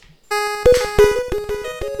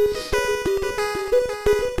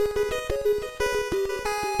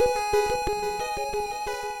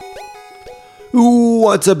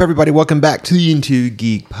What's up, everybody? Welcome back to the Into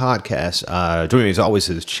Geek podcast. Joining me as always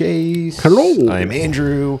is Chase. Hello. I'm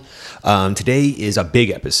Andrew. Today is a big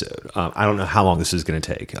episode. I don't know how long this is going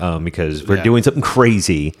to take because we're doing something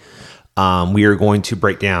crazy. We are going to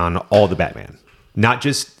break down all the Batman. Not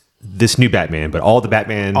just this new Batman, but all the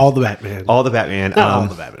Batman. All the Batman. All the Batman. All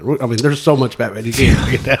the Batman. I mean, there's so much Batman. You can't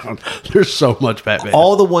break it down. There's so much Batman.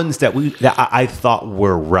 All the ones that I thought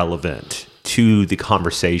were relevant to the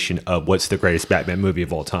conversation of what's the greatest Batman movie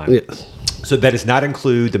of all time. Yes. So that does not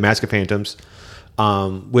include The Mask of Phantoms,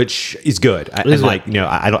 which is good. I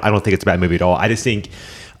don't think it's a bad movie at all. I just think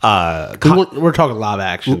we're talking live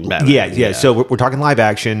action Batman. Yeah. So we're talking live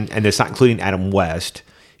action, and it's not including Adam West,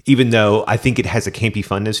 even though I think it has a campy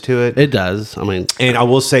funness to it. It does. I mean, and I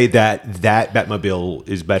will say that Batmobile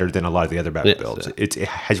is better than a lot of the other Batmobiles. Yes. It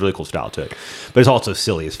has really cool style to it, but it's also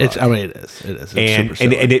silly as fuck. It is. It's and super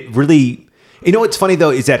and it really, you know, what's funny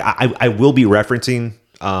though is that I will be referencing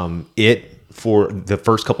it for the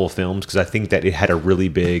first couple of films because I think that it had a really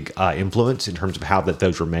big influence in terms of how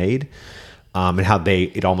those were made. And how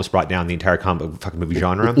it almost brought down the entire comic fucking movie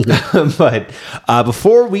genre. But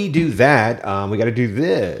before we do that, we got to do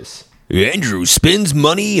this. Andrew spends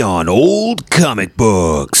money on old comic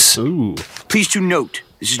books. Ooh. Please do note,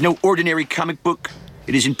 this is no ordinary comic book.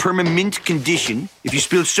 It is in perma-mint condition. If you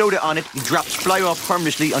spill soda on it, the drops fly off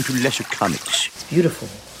harmlessly onto lesser comics. It's beautiful.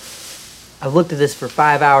 I've looked at this for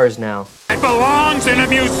 5 hours now. It belongs in a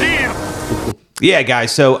museum. Yeah,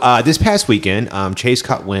 guys. So this past weekend, Chase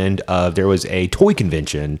caught wind of there was a toy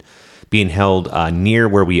convention being held near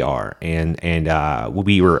where we are, and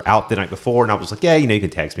we were out the night before, and I was like, yeah, you can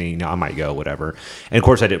text me, I might go, whatever. And of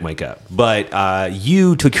course, I didn't wake up, but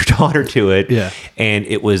you took your daughter to it, yeah, and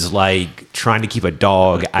it was like trying to keep a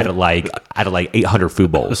dog out of like 800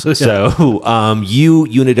 food bowls. So you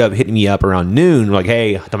ended up hitting me up around noon, like,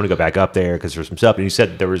 hey, I'm gonna go back up there because there's some stuff, and you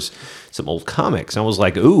said there was some old comics. And I was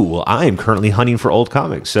like, ooh, well, I am currently hunting for old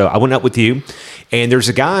comics. So I went up with you, and there's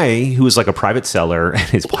a guy who was like a private seller, and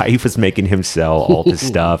his wife was making him sell all this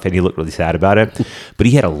stuff, and he looked really sad about it. But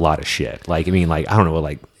he had a lot of shit. I don't know,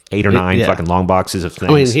 like 8 or 9 fucking long boxes of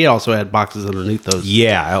things. I mean, he also had boxes underneath those.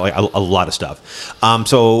 Yeah, a lot of stuff.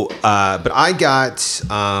 But I got...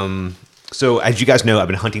 So as you guys know, I've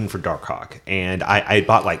been hunting for Darkhawk, and I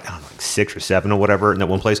bought like 6 or 7 or whatever in that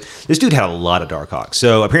one place. This dude had a lot of Darkhawk.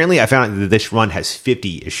 So apparently I found out that this run has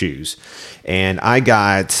 50 issues, and I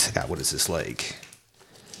got what is this, like,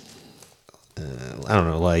 I don't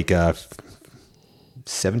know, like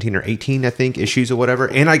 17 or 18, I think, issues or whatever.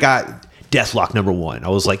 And I got Deathlock #1. I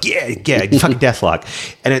was like, yeah, fucking Deathlock.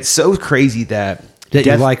 And it's so crazy that you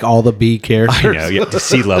like all the B characters. I know, yeah, the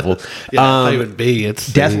sea level. Not even B. It's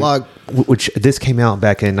Deathlock, which this came out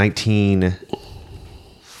back in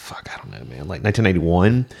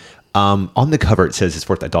 1991. On the cover it says it's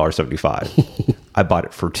worth $1.75. I bought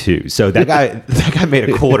it for $2. So that guy made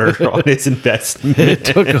a quarter on his investment. It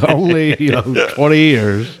took only 20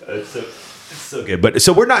 years. It's so good. But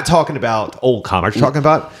so we're not talking about old comics. We're talking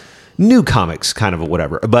about new comics, kind of, or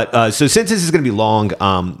whatever. But so since this is going to be long,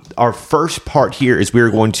 our first part here is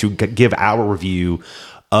we're going to give our review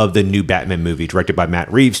of the new Batman movie directed by Matt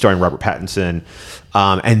Reeves, starring Robert Pattinson.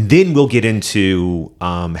 And then we'll get into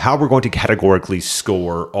how we're going to categorically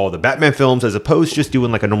score all the Batman films as opposed to just doing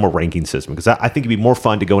like a normal ranking system. Because I think it'd be more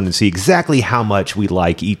fun to go in and see exactly how much we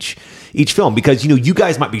like each film. Because, you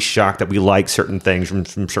guys might be shocked that we like certain things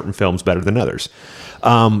from certain films better than others.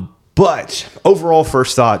 But overall,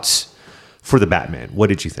 first thoughts for the Batman. What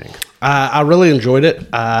did you think? I really enjoyed it.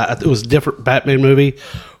 It was a different Batman movie.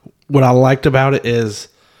 What I liked about it is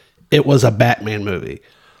it was a Batman movie.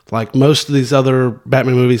 Like most of these other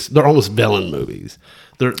Batman movies, they're almost villain movies.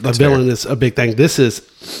 The villain is a big thing. This is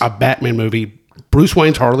a Batman movie. Bruce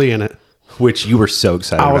Wayne's hardly in it. Which you were so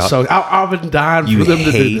excited about. I've been dying for them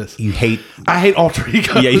to do this. I hate alter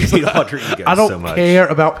egos. Yeah, you hate alter egos. I don't so much. care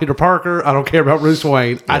about Peter Parker. I don't care about Bruce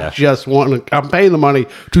Wayne. Yeah. I just I'm paying the money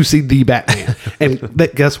to see the Batman. And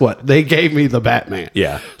guess what? They gave me the Batman.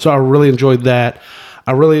 Yeah. So I really enjoyed that.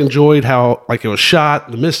 I really enjoyed how it was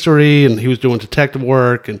shot, the mystery, and he was doing detective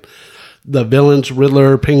work, and the villains,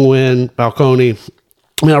 Riddler, Penguin, Falcone. I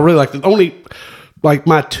mean, I really liked it. Only,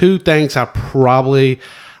 my 2 things I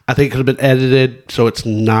think could have been edited so it's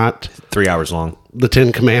not 3 hours long. The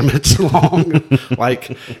 10 Commandments long. If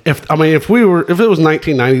it was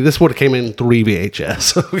 1990, this would have came in 3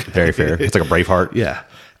 VHS. Very fair. It's like a Braveheart. Yeah.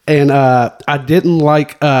 And I didn't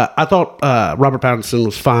I thought Robert Pattinson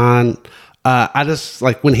was fine. I just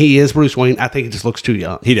like when he is Bruce Wayne, I think he just looks too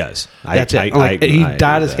young. He does. That's it. Like, he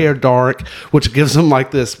dyed his hair dark, which gives him like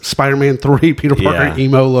this Spider-Man 3 Peter Parker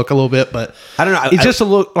emo look a little bit. But I don't know. It's just a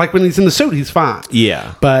look like when he's in the suit, he's fine.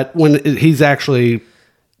 Yeah. But when he's actually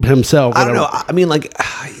himself, I don't know. I mean, like,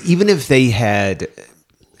 even if they had,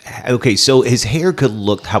 okay, so his hair could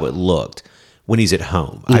look how it looked when he's at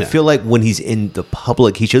home. I feel like when he's in the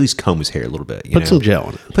public, he should at least comb his hair a little bit. Put some gel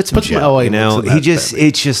in it. Put some gel. LA You know, looks in that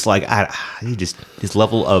it's just like his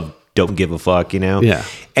level of don't give a fuck. You know, Yeah.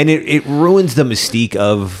 and it ruins the mystique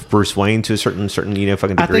of Bruce Wayne to a certain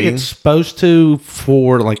fucking I degree. think it's supposed to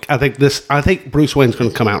for like I think Bruce Wayne's going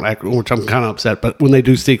to come out, which I'm kind of upset. But when they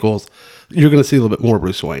do sequels, you're going to see a little bit more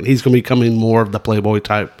Bruce Wayne. He's going to be becoming more of the Playboy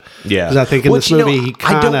type. Yeah, because I think in this movie he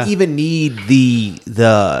kind I of don't even need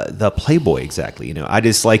the Playboy exactly. You know, I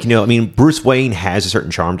just like I mean, Bruce Wayne has a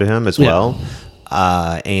certain charm to him as well.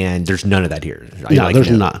 And there's none of that here. No,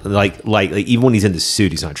 there's not. Like even when he's in the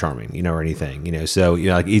suit, he's not charming, or anything, So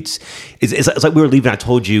like it's like we were leaving. I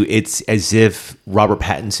told you it's as if Robert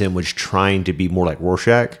Pattinson was trying to be more like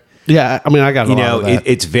Rorschach. Yeah, I mean, I got a lot of that.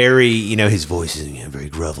 It's very his voice is very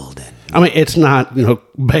groveled and. I mean, it's not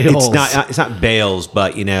Bales. It's not Bales,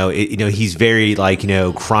 but he's very like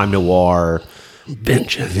crime noir.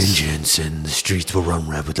 Vengeance, and the streets will run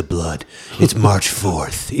red with the blood. It's March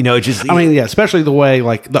 4th. It just. I mean, yeah, especially the way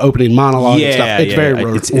like the opening monologue and stuff. It's very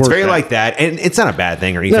it's very like that, and it's not a bad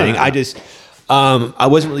thing or anything. No. I just. I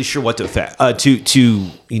wasn't really sure what to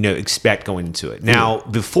expect going into it. Now,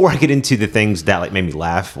 before I get into the things that like made me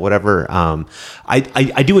laugh, whatever,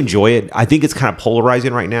 I do enjoy it. I think it's kind of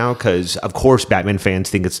polarizing right now because, of course, Batman fans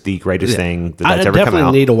think it's the greatest thing that's ever come out. I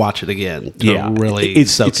definitely need to watch it again to really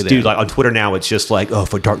soak it in. Dude, like on Twitter now, it's just like, oh,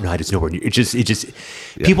 for Dark Knight, it's nowhere near. It just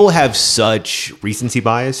people have such recency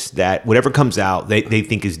bias that whatever comes out, they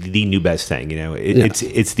think is the new best thing.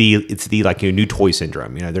 It's the like new toy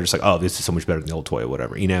syndrome. They're just like, oh, this is so much better than the old toy or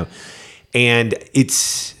whatever, and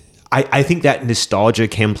it's I think that nostalgia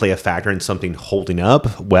can play a factor in something holding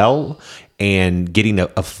up well and getting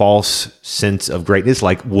a false sense of greatness.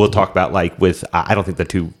 Like we'll talk about like with I don't think the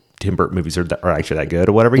two Tim Burton movies are actually that good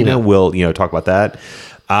or whatever, we'll talk about that,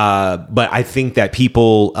 but I think that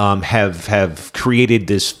people have created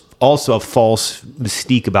this also a false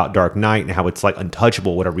mystique about Dark Knight and how it's like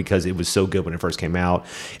untouchable, whatever, because it was so good when it first came out,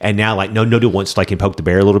 and now like nobody wants to like poke the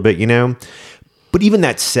bear a little bit, But even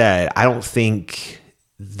that said, I don't think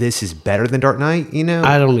this is better than Dark Knight,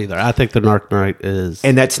 I don't either. I think the Dark Knight is,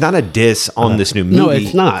 and that's not a diss on this new movie. No,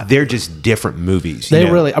 it's not. They're just different movies.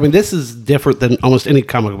 Really. I mean, this is different than almost any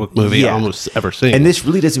comic book movie I almost ever seen. And this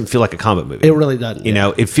really doesn't feel like a comic movie. It really doesn't.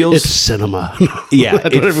 It feels it's cinema. Yeah,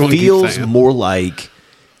 it feels more like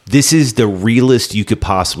this is the realest you could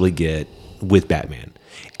possibly get with Batman.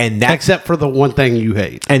 And that, except for the one thing you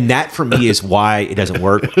hate. And that for me is why it doesn't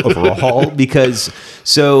work overall, because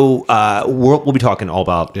we'll be talking all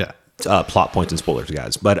about plot points and spoilers,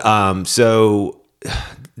 guys. But so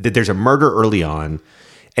there's a murder early on,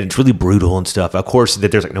 and it's really brutal and stuff. Of course,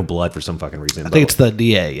 that there's like no blood for some fucking reason. I think it's the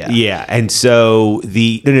DA, Yeah, and so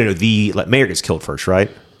the mayor gets killed first, right?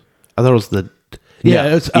 I thought it was the...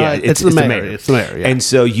 it's the mayor. It's the mayor, yeah. And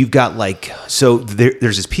so you've got there's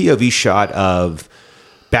this POV shot of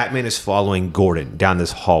Batman is following Gordon down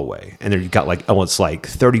this hallway, and you've got like almost like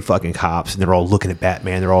 30 fucking cops, and they're all looking at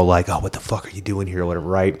Batman. They're all like, "Oh, what the fuck are you doing here?" or whatever,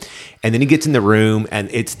 right? And then he gets in the room, and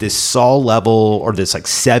it's this Saw level or this like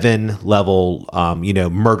 7 level,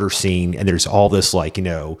 murder scene, and there's all this like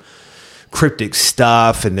cryptic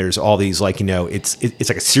stuff, and there's all these like it's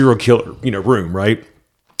like a serial killer room, right?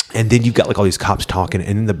 And then you've got like all these cops talking,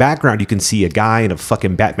 and in the background you can see a guy in a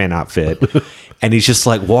fucking Batman outfit, and he's just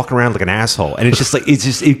like walking around like an asshole. And it's just like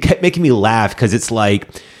it kept making me laugh because it's like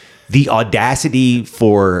the audacity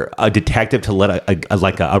for a detective to let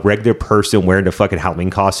a regular person wearing a fucking Halloween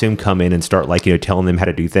costume come in and start like telling them how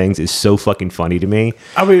to do things is so fucking funny to me.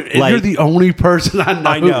 I mean, you're the only person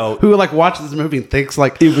I know who like watches this movie and thinks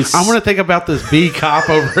like, I'm going to think about this B cop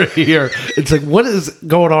over here. It's like, what is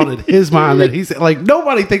going on in his mind that he's like,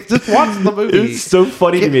 nobody thinks, just watch the movie. It's so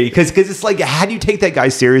funny to me because it's like, how do you take that guy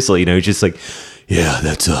seriously? Just like, yeah,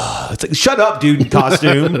 it's like, shut up, dude, in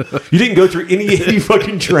costume. You didn't go through any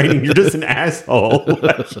fucking training. You're just an asshole.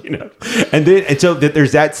 And so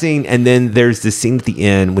there's that scene, and then there's the scene at the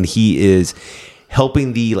end when he is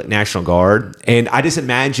helping the National Guard, and I just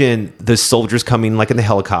imagine the soldiers coming like in the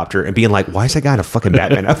helicopter and being like, "Why is that guy in a fucking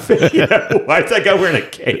Batman outfit? Why is that guy wearing a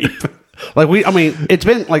cape?" Like it's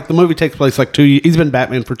been like the movie takes place like 2 years. He's been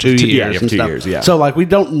Batman for 2 years. Yeah, for and 2 stuff. years, yeah. So like we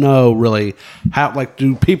don't know really how like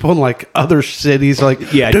do people in like other cities like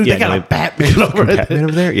dude they got a Batman over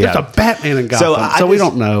there. Yeah, there's a Batman in Gotham. So we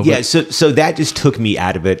don't know. Yeah, so that just took me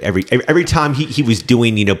out of it every time he was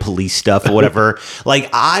doing police stuff or whatever. Like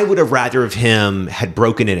I would have rather of him had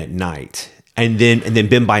broken in at night and then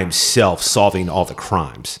been by himself solving all the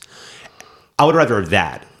crimes. I would rather have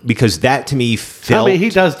that. Because that to me felt... he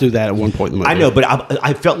does do that at one point in the movie. I know, but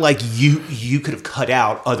I felt like you could have cut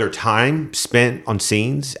out other time spent on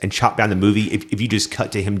scenes and chopped down the movie if you just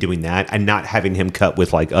cut to him doing that and not having him cut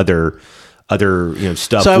with like other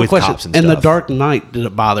stuff so with cops and stuff. In The Dark Knight, did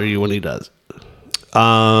it bother you when he does?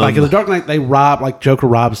 Like in The Dark Knight, they rob, like Joker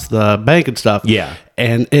robs the bank and stuff. Yeah.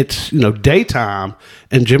 And it's, daytime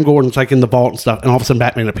and Jim Gordon's like in the vault and stuff. And all of a sudden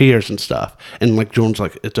Batman appears and stuff. And like Jordan's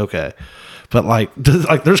like, it's okay. But like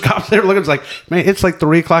there's cops there looking. It's like, man, it's like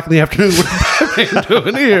 3:00 in the afternoon. What is Batman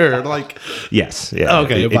doing here? Like, yes, yeah,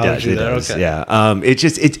 okay, it bothers you there. Does, okay, yeah.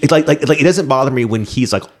 It's like it doesn't bother me when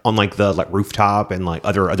he's like on like the like rooftop and like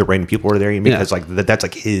other random people are there because like that's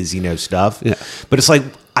like his stuff. Yeah. But it's like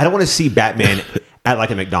I don't want to see Batman at like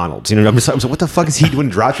a McDonald's. I'm just like, what the fuck is he doing?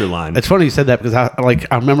 Drive-through line. It's funny you said that because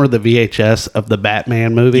I remember the VHS of the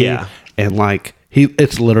Batman movie. Yeah. And like.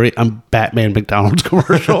 It's literally a Batman McDonald's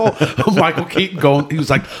commercial. Michael Keaton going, he was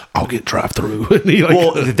like, "I'll get drive-through." And he like,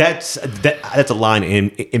 well, that's a line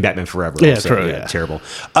in Batman Forever. Yeah, also. true. Yeah, terrible.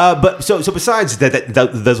 But so besides that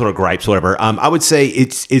those little gripes, whatever. I would say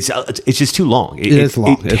it's just too long. It's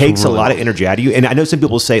long. It takes really a lot of energy out of you. And I know some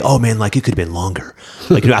people say, "Oh man, like it could have been longer.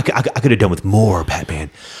 Like I could have done with more Batman."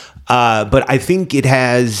 But I think it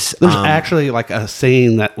has. There's actually like a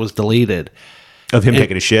scene that was deleted. Of him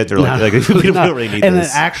taking a shit, they're like we don't really need and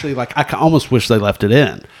this. And actually, like, I almost wish they left it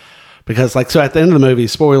in because, like, so at the end of the movie,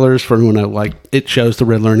 spoilers for like it shows the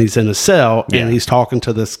Riddler and he's in a cell and he's talking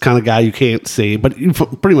to this kind of guy you can't see, but you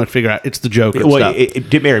pretty much figure out it's the Joker. Well,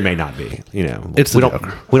 it may or may not be. It's the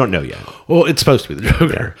Joker. We don't know yet. Well, it's supposed to be the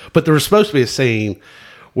Joker, but there was supposed to be a scene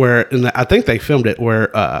where, I think they filmed it where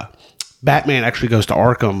Batman actually goes to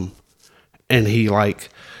Arkham and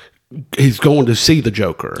he's going to see the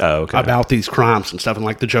Joker about these crimes and stuff. And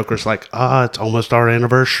like the Joker's like, it's almost our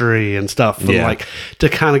anniversary and stuff. And like to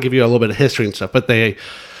kind of give you a little bit of history and stuff. But they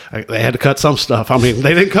had to cut some stuff. I mean,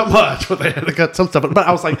 they didn't cut much, but they had to cut some stuff. But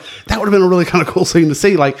I was like, that would have been a really kind of cool scene to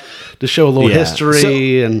see, like to show a little history.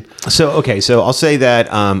 So I'll say that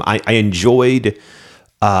I enjoyed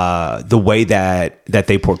the way that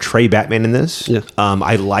they portray Batman in this. Yeah.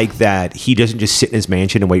 I like that he doesn't just sit in his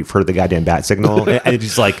mansion and wait for the goddamn bat signal. And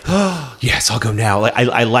he's like, oh, yes, I'll go now. Like,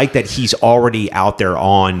 I like that he's already out there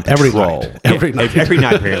on patrol. Every night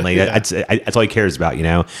apparently. That's all he cares about,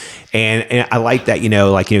 And I like that, he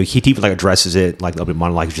even like addresses it like a little bit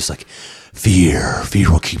monologue. He's just like, Fear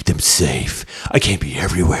will keep them safe. I can't be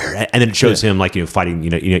everywhere. And then it shows him like fighting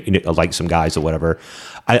like some guys or whatever.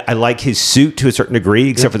 I like his suit to a certain degree,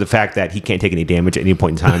 except for the fact that he can't take any damage at any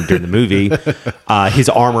point in time during the movie. His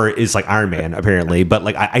armor is like Iron Man apparently, but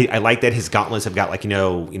like I like that his gauntlets have got like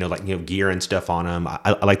gear and stuff on them.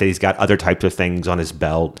 I like that he's got other types of things on his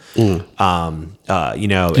belt. Do you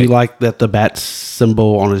like that the bat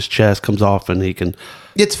symbol on his chest comes off and he can?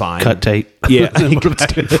 It's fine. Cut tape. Yeah.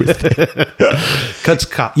 Cuts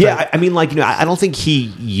cop Yeah. tape. I mean, like, I don't think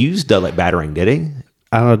he used the like battering, did he?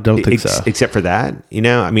 I don't think so. Except for that,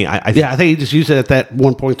 I mean, I I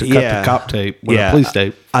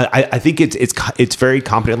think it's very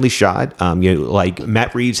competently shot. Like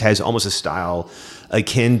Matt Reeves has almost a style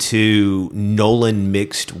akin to Nolan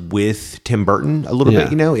mixed with Tim Burton a little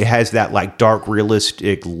bit. It has that like dark,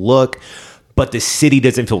 realistic look. But the city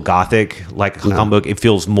doesn't feel gothic like comic book. It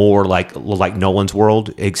feels more like Nolan's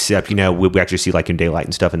world, except we actually see like in daylight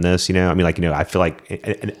and stuff in this. I mean, I feel like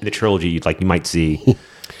in the trilogy, like you might see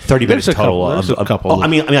 30 minutes total. There's a couple. I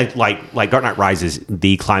mean, like Dark Knight Rises,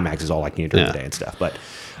 the climax is all like during the day and stuff. But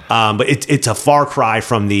it's a far cry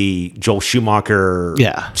from the Joel Schumacher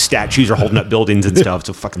statues are holding up buildings and stuff. It's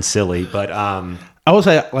so fucking silly. But I will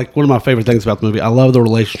say, like, one of my favorite things about the movie, I love the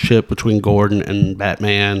relationship between Gordon and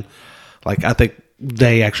Batman. Like, I think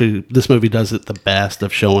this movie does it the best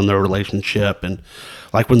of showing their relationship. And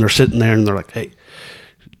like when they're sitting there and they're like, hey,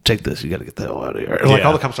 take this, you got to get the hell out of here. And like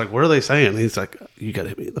all the cops are like, what are they saying? And he's like, you got to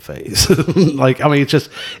hit me in the face. Like, I mean,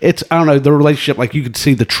 it's, I don't know, the relationship, like you could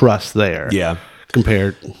see the trust there. Yeah.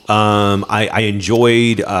 Compared. I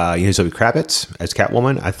enjoyed, Zoe Kravitz as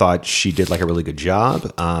Catwoman. I thought she did like a really good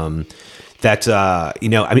job. That's you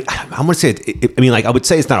know, I mean, I'm gonna say I mean, like, I would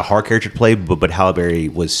say it's not a hard character to play, but Halle Berry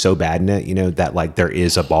was so bad in it, you know, that like there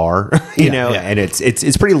is a bar, you know, and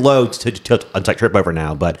it's pretty low to like trip over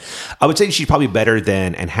now. But I would say she's probably better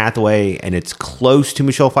than Anne Hathaway, and it's close to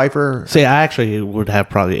Michelle Pfeiffer. See, I actually would have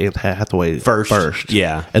probably Anne Hathaway first,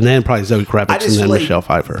 yeah, and then probably Zoe Kravitz, and then like, Michelle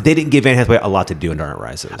Pfeiffer. They didn't give Anne Hathaway a lot to do in Dark Knight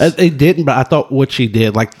Rises. They didn't, but I thought what she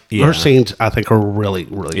did, like her scenes, I think are really,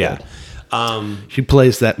 really good. She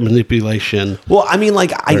plays that manipulation. Well, I mean,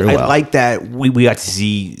 like I well. like that we got to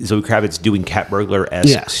see Zoe Kravitz doing Cat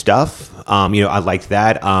Burglar-esque stuff. You know, I liked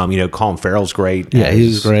that. You know, Colin Farrell's great. Yeah,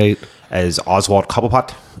 he's great as Oswald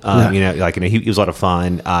Cobblepot. You know, like, you know, he was a lot of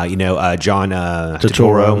fun. You know, John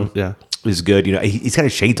Turturro, Turturro was good. You know, he's got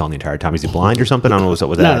his shades on the entire time. Is he blind or something? I don't know what's up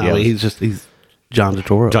with that. No, he's John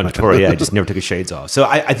Turturro. John Turturro, yeah, just never took his shades off. So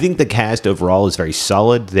I think the cast overall is very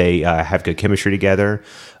solid. They have good chemistry together.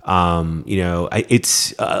 You know,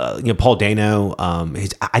 it's you know, Paul Dano.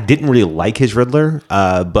 I didn't really like his Riddler,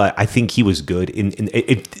 but I think he was good.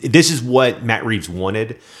 This is what Matt Reeves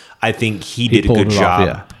wanted. I think he did a good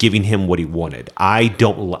job giving him what he wanted. I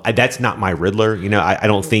don't. That's not my Riddler. You know, I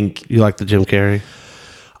don't think you like the Jim Carrey.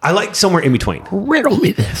 I like somewhere in between. Riddle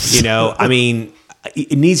me this. You know, I mean,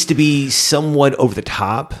 it needs to be somewhat over the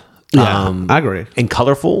top. Yeah, I agree. And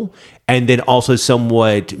colorful, and then also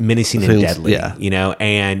somewhat menacing and deadly. Yeah. You know,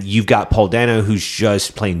 and you've got Paul Dano, who's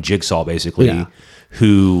just playing Jigsaw, basically,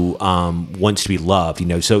 who wants to be loved. You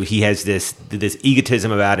know, so he has this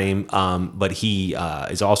egotism about him, but he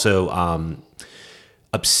is also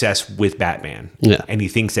obsessed with Batman. Yeah, and he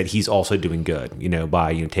thinks that he's also doing good. You know,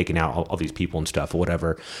 by taking out all these people and stuff or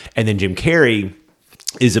whatever. And then Jim Carrey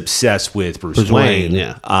is obsessed with Bruce Wayne,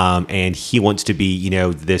 and he wants to be, you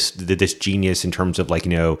know, this genius in terms of, like,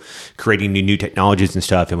 you know, creating new technologies and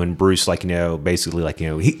stuff. And when Bruce, like, you know, basically, like, you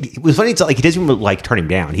know, it was funny. It's like he doesn't even like turn him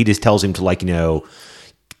down. He just tells him to, like, you know,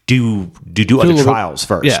 do other trials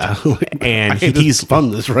first. Yeah, and he's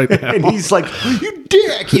fun this right now. And he's like, you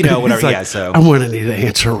dick, you know, whatever. Like, yeah, so I'm going to need an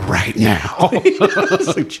answer right now.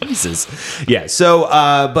 It's like, Jesus. Yeah. So,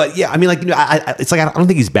 but yeah, I mean, like, you know, it's like I don't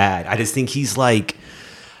think he's bad. I just think he's like,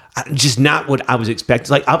 just not what I was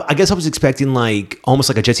expecting. Like, I guess I was expecting, like, almost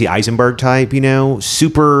like a Jesse Eisenberg type, you know,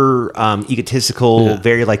 super egotistical,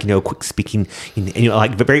 very, like, you know, quick speaking, and, you know,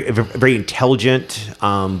 like, very, very intelligent,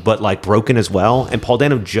 but, like, broken as well. And Paul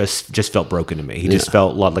Dano just felt broken to me. He just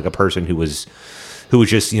felt a lot like a person who was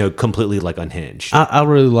just, you know, completely, like, unhinged. I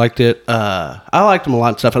really liked it. I liked him a lot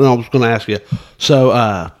and stuff. And I was going to ask you.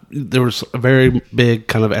 So there was a very big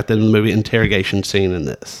kind of at the end of the movie interrogation scene in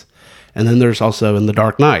this. And then there's also in The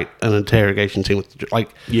Dark Knight an interrogation scene with, like,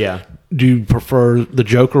 do you prefer the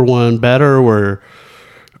Joker one better,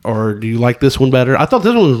 or do you like this one better? I thought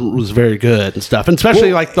this one was very good and stuff, and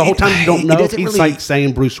especially like the whole time you don't know if he's like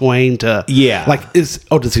saying Bruce Wayne to like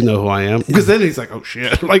does he know who I am? Because then he's like, oh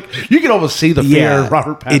shit, like you can almost see the fear in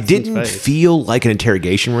Robert Pattinson's It didn't face. feel like an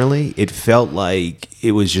interrogation, really. It felt like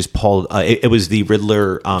it was just Paul. It was the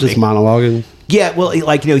Riddler just monologuing. Yeah, well,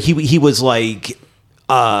 like, you know, he was like.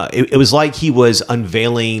 It was like he was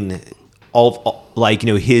unveiling all, like,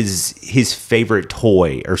 you know, his favorite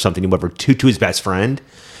toy or something, whatever, to his best friend,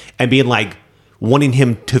 and being like wanting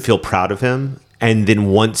him to feel proud of him. And then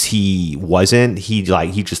once he wasn't, he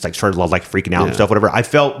just like started like freaking out and stuff, whatever. I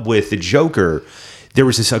felt with the Joker, there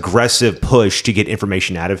was this aggressive push to get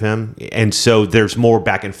information out of him. And so there's more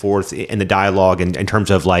back and forth in the dialogue in terms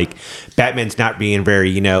of, like, Batman's not being very,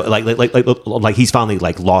 you know, like he's finally,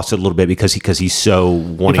 like, lost it a little bit because he's so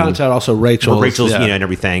wanting. He finds out also Rachel's, you know, and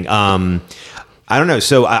everything. I don't know.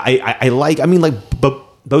 So I like, I mean, like, but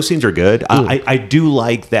those scenes are good. I do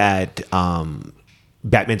like that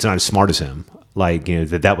Batman's not as smart as him. Like, you know,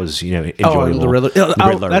 that was, you know, enjoyable. The Riddler.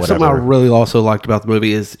 That's something I really also liked about the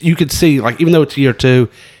movie is you could see, like, even though it's year 2,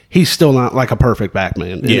 he's still not like a perfect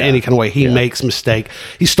Batman in any kind of way. He makes mistake.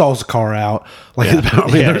 He stalls the car out. Like,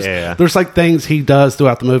 there's like things he does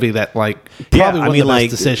throughout the movie that, like, probably wasn't the best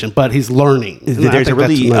decision, but he's learning. There's a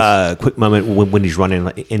really quick moment when he's running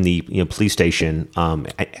in the, you know, police station, and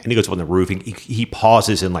he goes up on the roof. He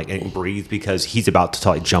pauses and, like, and breathes because he's about to,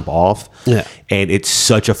 like, jump off. Yeah, and it's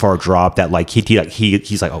such a far drop that, like,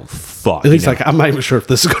 he's like, oh fuck. And he's like, I'm not even sure if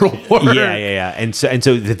this is going to work. Yeah. And so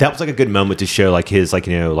that was like a good moment to show, like, his, like,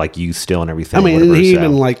 you know, like, youth still and everything. I mean, he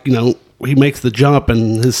even, like, you know, he makes the jump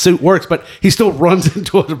and his suit works, but he still runs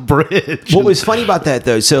into a bridge. What was funny about that,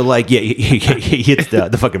 though, so, like, he hits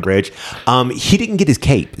the fucking bridge. He didn't get his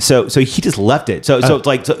cape, so he just left it.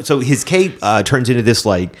 So his cape turns into this,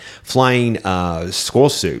 like, flying squirrel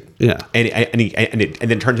suit. Yeah, and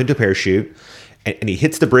then turns into a parachute. and he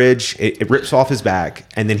hits the bridge. It rips off his back,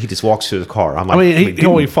 and then he just walks to his car. I'm like, I mean, he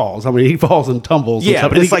only falls. I mean, he falls and tumbles. Yeah, and stuff.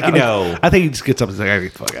 but And it's like, you know, I think he just gets up and says, "I gotta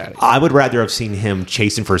get the fuck out of here." I would rather have seen him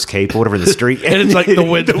chasing for his cape or whatever in the street, And it's like the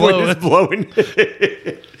wind's is blowing.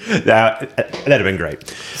 That'd have been great.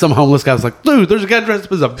 Some homeless guy was like, "Dude, there's a guy dressed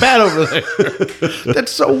up as a bat over there."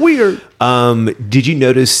 That's so weird. Did you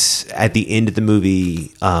notice at the end of the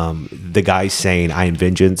movie, the guy saying "I am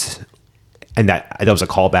vengeance"? And that was a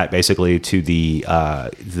callback basically to the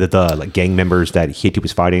like gang members that he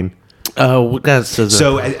was fighting. Oh, what guy says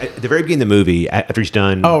So at the very beginning of the movie, after he's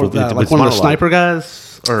done, Oh, with like his one of the monologue- sniper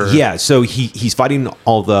guys? Or Yeah, so he's fighting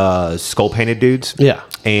all the skull painted dudes. Yeah.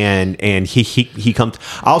 and he comes.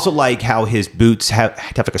 I also like how his boots have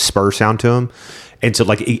like a spur sound to him. And so,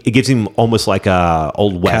 like, it gives him almost like a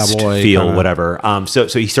old west Cowboy feel, kinda. whatever. So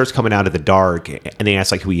he starts coming out of the dark, and they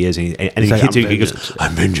ask like who he is, and he like, hits "I'm it, he goes, vengeance."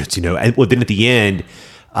 "I'm vengeance," you know. And well, then at the end,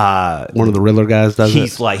 one of the Riddler guys does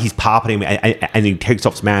he's it. like he's popping him, and he takes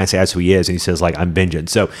off his mask, asks who he is, and he says like, "I'm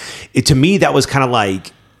vengeance." So to me, that was kind of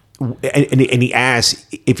like. And he asks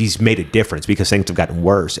if he's made a difference because things have gotten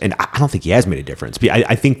worse, and I don't think he has made a difference.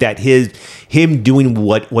 I think that him doing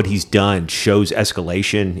what he's done shows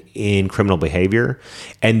escalation in criminal behavior,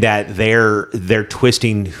 and that they're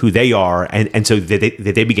twisting who they are, and so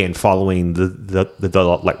they began following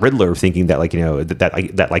the like Riddler, thinking that like you know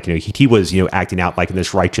that like you know he was you know acting out like in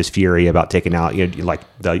this righteous fury about taking out you know like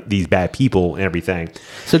these bad people and everything.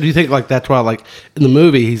 So do you think like that's why like in the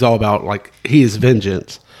movie he's all about like he is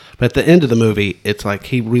vengeance, but at the end of the movie it's like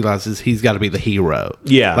he realizes he's got to be the hero.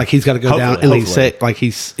 Yeah. like he's got to go down Hopefully, and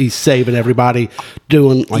he's saving everybody,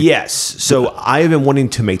 doing like Yes. So I have been wanting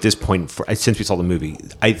to make this point since we saw the movie.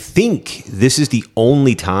 I think this is the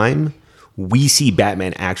only time we see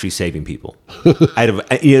Batman actually saving people. Out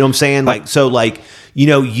of you know what I'm saying? Like so like you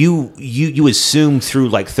know you assume through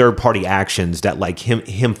like third party actions that like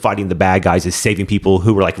him fighting the bad guys is saving people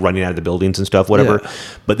who were like running out of the buildings and stuff whatever. Yeah.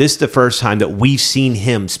 But this is the first time that we've seen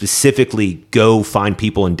him specifically go find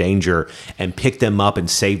people in danger and pick them up and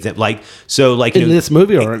save them. Like so like you in know, this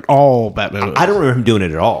movie or in all Batman movies? I don't remember him doing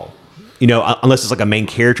it at all. You know, unless it's like a main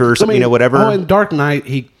character or something, you know, whatever. Oh, in Dark Knight,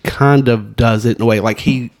 he kind of does it in a way. Like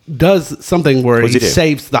he does something where What's he he do?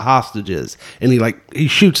 saves the hostages, and he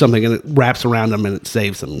shoots something and it wraps around them and it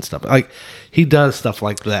saves them and stuff. Like he does stuff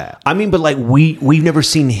like that. I mean, but like we've never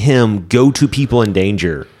seen him go to people in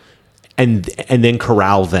danger and then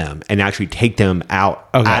corral them and actually take them out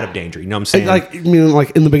of danger. You know what I'm saying? Like, I mean,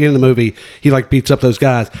 like in the beginning of the movie, he like beats up those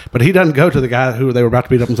guys, but he doesn't go to the guy who they were about to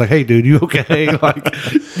beat up and say, "Hey, dude, you okay?" Like,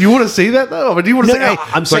 you want to see that though? I mean, do you want to No, say, no,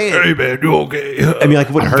 "Hey, I'm it's like, saying- hey, man, you okay?" I mean, like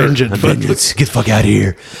it wouldn't I'm hurt. vengeance, I'm but vengeance. Get the fuck out of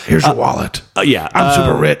here. here's your wallet. Yeah, I'm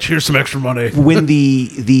super rich. Here's some extra money. when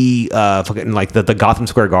the fucking like the Gotham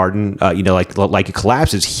Square Garden, you know, like it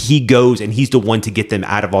collapses, he goes and he's the one to get them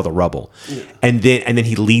out of all the rubble, and then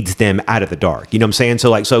he leads them out of the dark. You know what I'm saying?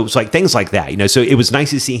 So it's like things like that. You know, so it was nice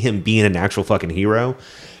to see him being an actual fucking hero,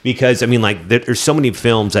 because I mean, like there's so many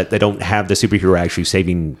films that they don't have the superhero actually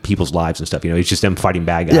saving people's lives and stuff. You know, it's just them fighting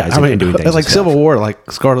bad guys and doing things like and Civil stuff. War,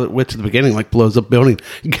 like Scarlet Witch at the beginning, like blows up building.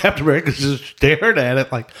 And Captain America's just staring at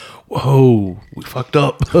it, like, "Whoa, we fucked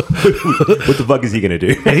up." What the fuck is he gonna do?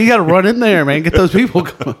 He got to run in there, man. Get those people.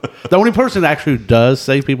 Going. The only person that actually does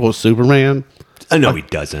save people is Superman. No, he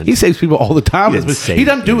doesn't. He saves people all the time. He doesn't save He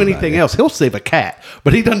doesn't do anybody. anything else. He'll save a cat,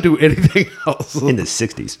 but he doesn't do anything else. in the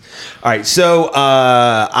 60s. All right, so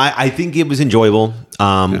I think it was enjoyable.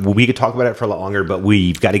 We could talk about it for a lot longer, but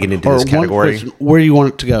we've got to get into this one category. question, where you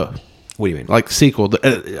want it to go? What do you mean? Like sequel?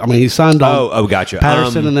 I mean, he signed on. Oh, gotcha.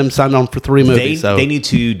 Patterson and them signed on for 3 movies. They need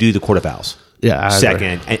to do the Court of Owls. Yeah, I agree.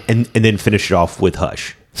 second, and then finish it off with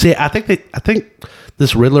Hush. See, I think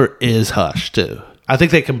this Riddler is Hush too. I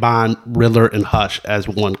think they combine Riddler and Hush as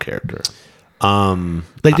one character.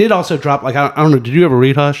 They did also drop like I don't know. Did you ever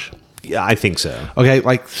read Hush? Yeah, I think so. Okay,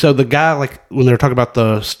 like so the guy like when they were talking about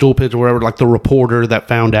the stool pigeon or whatever, like the reporter that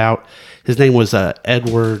found out, his name was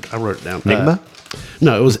Edward. I wrote it down. Nigma?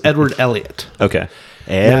 No, it was Edward Elliot. Okay.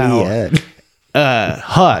 Now,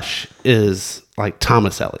 Hush is like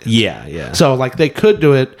Thomas Elliot. Yeah. So like they could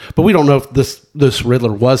do it, but we don't know if this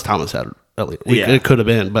Riddler was Thomas Elliot. Yeah. It could have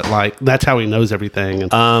been, but like that's how he knows everything.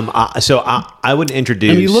 And, I would introduce.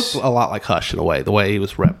 and he looked a lot like Hush in a way, the way he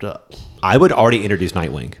was wrapped up. I would already introduce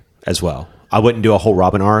Nightwing as well. I wouldn't do a whole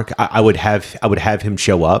Robin arc. I would have him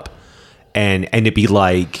show up, and it'd be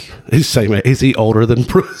like He's same. Is he older than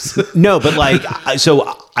Bruce? no, but like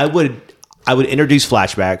so I would introduce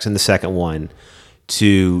flashbacks in the second one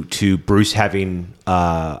to Bruce having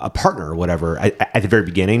a partner or whatever at the very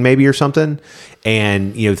beginning, maybe, or something,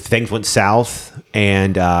 and things went south,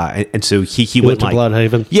 and so he went to like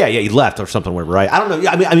Bloodhaven. Yeah, he left or something, whatever. Right? I don't know.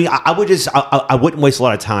 I wouldn't waste a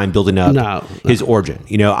lot of time building up his origin.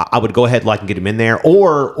 I would go ahead and get him in there,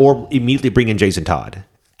 or immediately bring in Jason Todd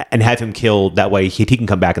and have him killed. That way he can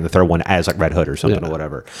come back in the third one as like Red Hood or something or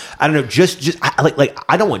whatever. I don't know.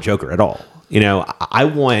 I don't want Joker at all. I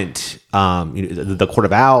want the Court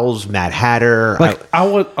of Owls, Mad Hatter. I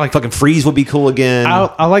would like fucking Freeze would be cool again.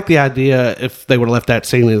 I like the idea if they would have left that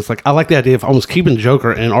scene. It's like I like the idea of almost keeping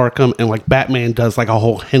Joker in Arkham, and like Batman does like a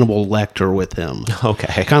whole Hannibal Lecter with him.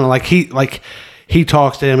 Okay, kind of like he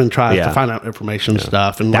talks to him and tries to find out information and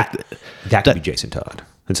stuff, and that could be Jason Todd.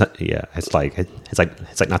 It's like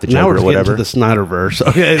not the Joker now we're or whatever. Getting to the Snyderverse.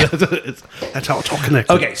 Okay, that's how it's all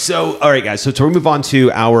connected. Okay, so all right, guys. So we move on to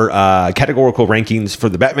our categorical rankings for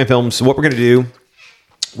the Batman films. So what we're going to do,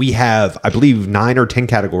 we have, I believe, 9 or 10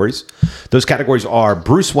 categories. Those categories are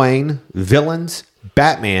Bruce Wayne, villains,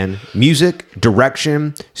 Batman, music,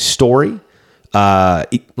 direction, story,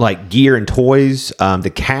 like gear and toys,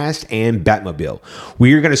 the cast, and Batmobile.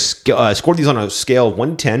 We are going to score these on a scale of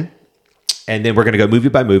 1 to 10. And then we're going to go movie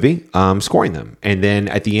by movie, scoring them. And then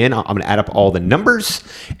at the end, I'm going to add up all the numbers,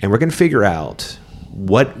 and we're going to figure out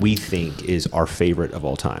what we think is our favorite of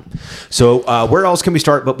all time. So where else can we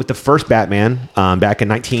start but with the first Batman back in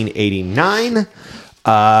 1989?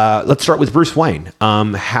 Let's start with Bruce Wayne.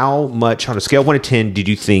 How much, on a scale of 1 to 10, did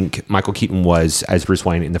you think Michael Keaton was as Bruce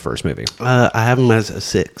Wayne in the first movie? I have him as a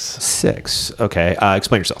 6. 6. Okay.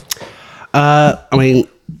 Explain yourself. I mean,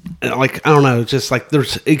 like, I don't know, just like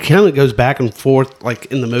it kind of goes back and forth, like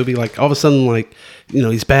in the movie, like all of a sudden, like,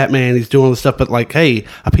 he's Batman, he's doing all this stuff, but like, hey,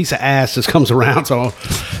 a piece of ass just comes around, so,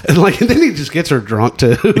 and then he just gets her drunk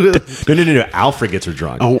too. No. Alfred gets her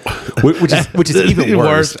drunk, which is even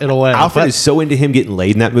worse in a way. Alfred is so into him getting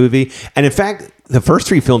laid in that movie, and in fact, the first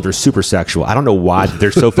 3 films are super sexual. I don't know why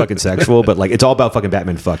they're so fucking sexual, but like, it's all about fucking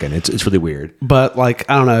Batman fucking. It's really weird. But like,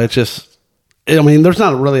 I don't know, it's just, I mean, there's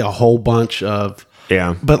not really a whole bunch of.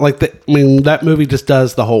 Yeah. But like, that movie just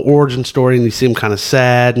does the whole origin story, and you see him kind of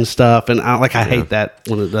sad and stuff. And I hate that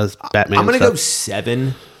when it does Batman. I'm going to go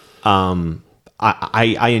 7.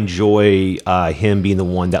 I enjoy him being the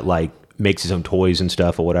one that like makes his own toys and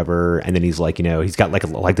stuff or whatever. And then he's like, he's got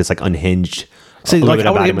like this like unhinged. See, like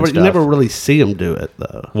you never really see him do it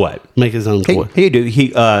though. What? Make his own toy. He do.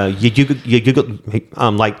 He like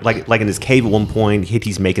in his cave at one point,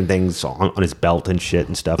 he's making things on his belt and shit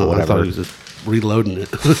and stuff or whatever. I thought he was just reloading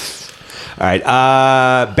it. All right.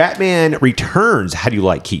 Batman Returns. How do you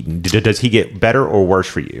like Keaton? Does he get better or worse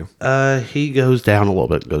for you? He goes down a little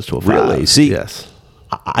bit. Goes to a 5. Really? See, yes.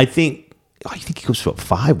 I think. Oh, you think he goes to a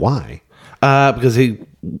 5? Why? Because he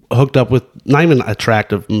hooked up with not even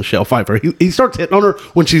attractive Michelle Pfeiffer. He starts hitting on her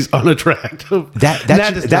when she's unattractive.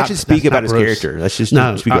 That should speak about his character. That's just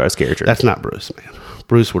speak about his character. That's not Bruce, man.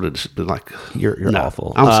 Bruce would have just been like, "You're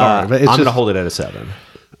awful." I'm sorry, but I'm going to hold it at a 7.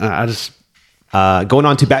 Going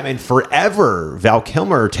on to Batman Forever, Val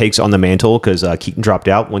Kilmer takes on the mantle because Keaton dropped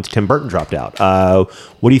out once Tim Burton dropped out.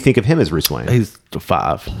 What do you think of him as Bruce Wayne? He's a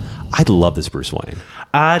 5. I love this Bruce Wayne.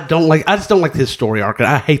 I just don't like his story arc.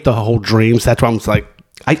 I hate the whole dreams. That's why I'm just like,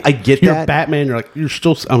 I get you're that. Batman. You're like, you're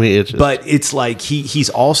still. I mean, it's just, but it's like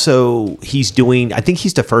he's doing. I think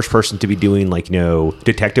he's the first person to be doing like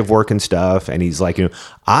detective work and stuff. And he's like,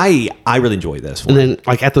 I really enjoy this one. And then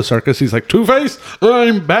like at the circus, he's like, Two-Face,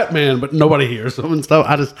 I'm Batman, but nobody hears him and stuff.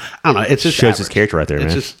 I don't know. It just shows his character right there, man.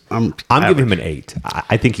 Just I'm giving him an 8.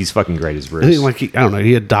 I think he's fucking great as Bruce. Like I don't know.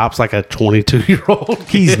 He adopts like a 22-year-old.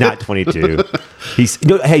 He's not 22. He's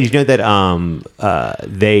hey, you know that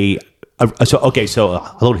they. So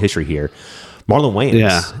a little history here. Marlon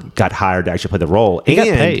Wayans got hired to actually play the role, got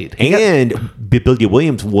paid. Billy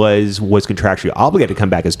Williams was contractually obligated to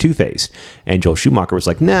come back as Two-Face, and Joel Schumacher was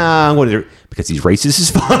like, "Nah, I'm going to," because he's racist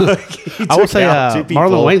as fuck. I will say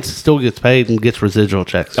Marlon Wayans still gets paid and gets residual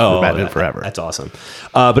checks for Batman Forever. That's awesome.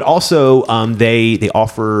 But also, they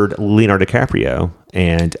offered Leonardo DiCaprio,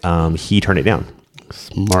 and he turned it down.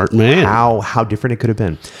 Smart man. How different it could have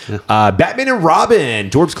been. Yeah. Batman and Robin.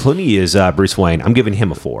 George Clooney is Bruce Wayne. I'm giving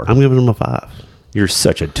him a 4. I'm giving him a 5. You're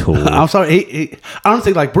such a tool. I'm sorry. I don't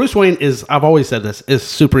think like Bruce Wayne is. I've always said this is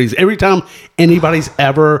super easy. Every time anybody's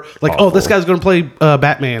ever like, oh, this guy's going to play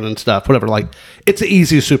Batman and stuff, whatever. Like, it's the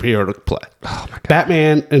easiest superhero to play. Oh my God.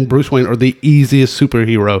 Batman and Bruce Wayne are the easiest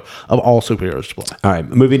superhero of all superheroes to play. All right,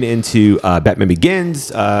 moving into Batman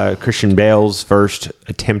Begins. Christian Bale's first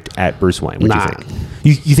attempt at Bruce Wayne. What do you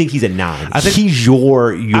think? You think he's a 9? I think he's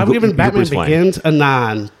your. I'm giving Batman Begins a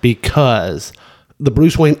 9 because the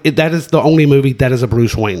Bruce Wayne. That is the only movie that is a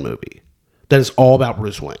Bruce Wayne movie. That is all about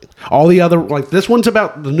Bruce Wayne. All the other, like this one's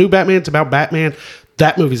about the new Batman. It's about Batman.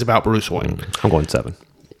 That movie's about Bruce Wayne. I'm going 7.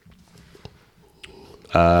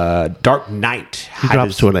 Dark Knight. He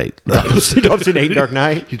drops to an 8. He drops to an 8 in Dark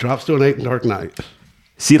Knight. He drops to an 8 in Dark Knight.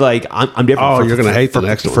 See, like I'm different. Oh, you're gonna hate the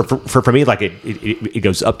next one. For me, like it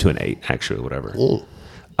goes up to an 8, actually, whatever.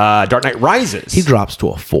 Dark Knight Rises. He drops to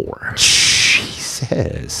a 4.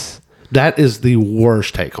 Jesus. That is the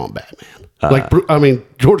worst take on Batman.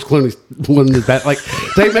 George Clooney's one of the bad. Like,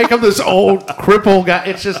 they make him this old cripple guy.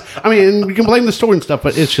 It's just, you can blame the story and stuff,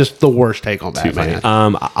 but it's just the worst take on Batman.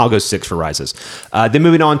 I'll go 6 for Rises. Then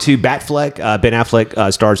moving on to Batfleck. Ben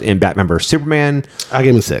Affleck stars in Batman vs Superman. I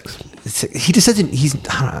gave him a 6. He just doesn't.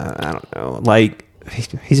 I don't know. Like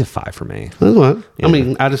he's a 5 for me. That's what.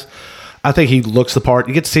 Yeah. I think he looks the part.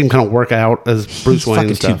 You get to see him kind of work out as Bruce Wayne.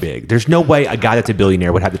 He's fucking too big. There's no way a guy that's a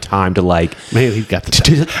billionaire would have the time to like. Man, he's got the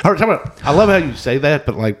time. I love how you say that,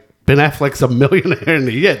 but like Ben Affleck's a millionaire and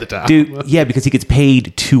he had the time. Dude, yeah, because he gets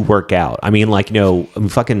paid to work out.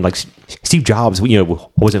 Fucking like Steve Jobs,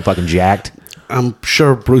 wasn't fucking jacked. I'm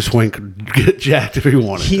sure Bruce Wayne could get jacked if he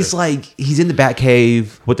wanted. He's in the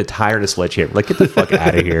Batcave with the tire and a sledgehammer. Like, get the fuck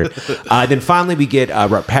out of here. Then finally we get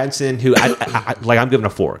Robert Pattinson, who I'm giving a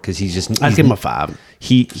 4 because I'd give him a 5.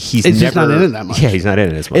 He's just not in it that much. Yeah, he's not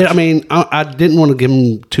in it as much. I didn't want to give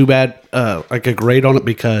him too bad like a grade on it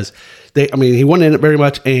because he wasn't in it very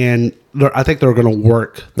much, and I think they're going to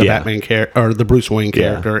work the Batman character or the Bruce Wayne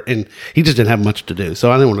character, and he just didn't have much to do,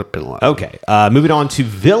 so I didn't want to penalize. Okay, moving on to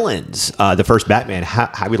villains. The first Batman.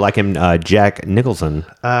 How we like him, Jack Nicholson?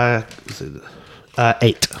 8.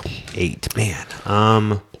 8, man.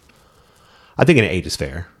 I think an 8 is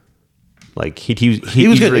fair. Like he was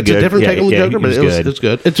good. It's a different take on the Joker, but it's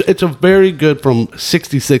good. It's a very good from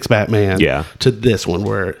 66 Batman to this one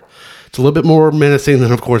where it's a little bit more menacing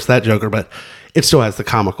than, of course, that Joker, but it still has the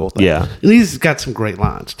comical thing. Yeah. And he's got some great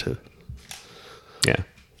lines, too. Yeah.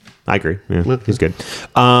 I agree. Yeah, he's good.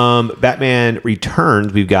 Batman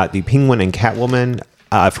Returns, we've got the Penguin and Catwoman.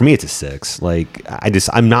 For me, it's a 6. Like, I gave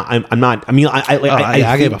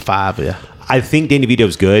a 5, yeah. I think Danny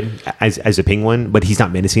DeVito's good as a Penguin, but he's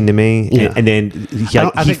not menacing to me. Yeah. And then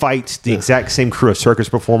he fights the exact same crew of circus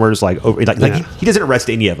performers. He doesn't arrest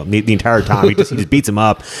any of them the entire time. He just beats them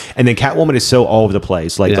up. And then Catwoman is so all over the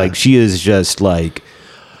place. Like she is just like.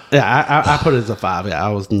 Yeah, I put it as a 5. Yeah, I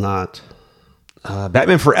was not.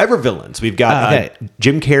 Batman Forever villains. We've got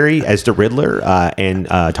Jim Carrey as the Riddler and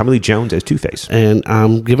Tommy Lee Jones as Two-Face. And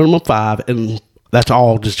I'm giving him a 5, and that's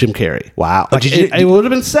all just Jim Carrey. Wow. It would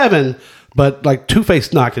have been 7. But like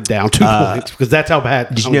Two-Face knocked it down 2 points because that's how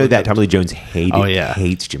bad. Did you know that Tommy Lee Jones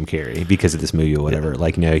hates Jim Carrey because of this movie or whatever?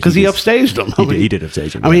 Like, no, because he upstaged him. He did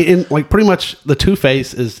upstage him. In pretty much the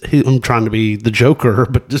Two-Face is him trying to be the Joker,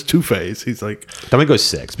 but just Two-Face. He's like, I'm gonna go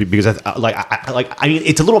 6 because it's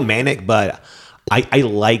a little manic, but I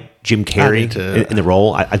like Jim Carrey in the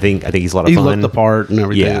role. I think he's a lot of fun. He looked the part and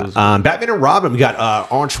everything. Yeah. Batman and Robin. We got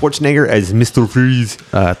Arnold Schwarzenegger as Mr. Freeze.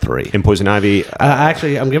 3. And Poison Ivy.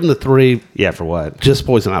 Actually, I'm giving the 3. Yeah, for what? Just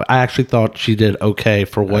Poison Ivy. I actually thought she did okay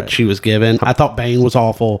for what she was given. I thought Bane was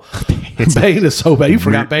awful. Bane is so bad. You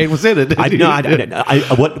forgot Bane was in it.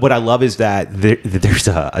 What I love is that there's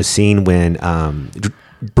a scene when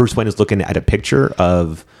Bruce Wayne is looking at a picture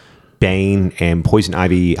of Bane and Poison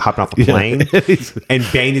Ivy hopping off a plane, and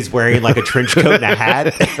Bane is wearing like a trench coat and a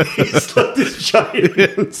hat. He's like this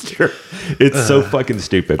giant monster. It's so fucking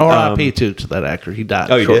stupid. R.I.P. to that actor. He died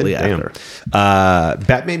shortly after.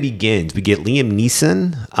 Batman Begins. We get Liam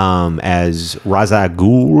Neeson as Ra's al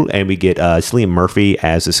Ghul, and we get Cillian Murphy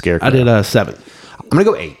as the Scarecrow. I did 7. I'm gonna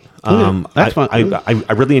go 8. That's fine.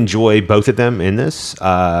 I really enjoy both of them in this.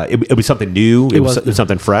 It was something new. It was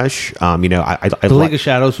something fresh. The League of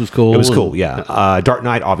Shadows was cool. It was cool. Yeah. Dark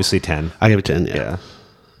Knight, obviously 10. I give it 10. Yeah.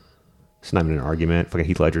 It's not even an argument. Fucking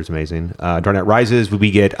Heath Ledger's amazing. Dark Knight Rises.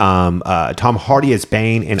 We get Tom Hardy as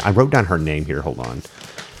Bane, and I wrote down her name here. Hold on.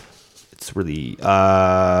 It's really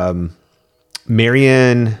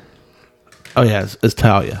Marion. Oh yeah, it's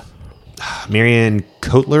Talia. Marion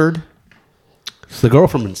Cotillard. It's the girl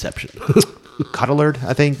from Inception. Cotillard,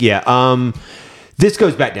 I think. Yeah. This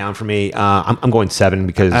goes back down for me. I'm going 7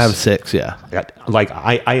 because I have 6. Yeah.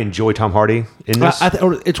 I enjoy Tom Hardy in this.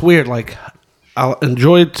 It's weird. Like, I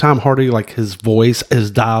enjoyed Tom Hardy, like his voice, his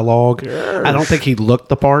dialogue. Yes. I don't think he looked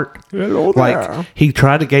the part. Hello there. Like, he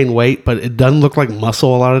tried to gain weight, but it doesn't look like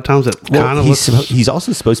muscle a lot of times. It kind of looks. He's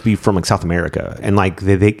also supposed to be from like South America, and like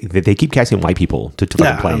they keep casting white people to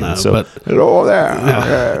play him. So but, hello there.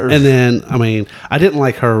 Yeah. And then I didn't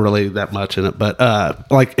like her really that much in it, but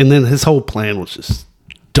and then his whole plan was just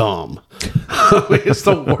dumb. I mean, it's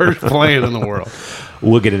the worst plan in the world.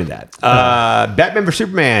 We'll get into that. Batman vs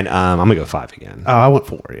Superman. I'm gonna go 5 again. Oh, I went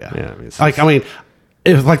 4. Yeah. Yeah, I mean,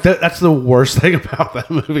 If like that's the worst thing about that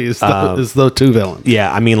movie is the two villains.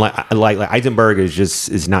 Yeah, I mean, like Eisenberg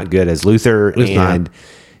is not good as Luthor, It's and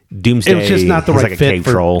Doomsday. It was just not the is right like a fit cave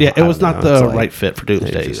for. troll. Yeah, I it was don't not know. the It's like- right fit for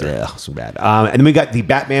Doomsday. It's just, either. so bad. And then we got the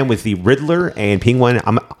Batman with the Riddler and Penguin.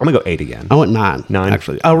 I'm gonna go 8 again. I went 9. 9?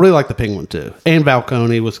 Actually, I really like the Penguin too, and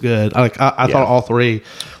Falcone was good. I thought all three,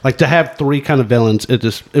 like to have 3 kind of villains,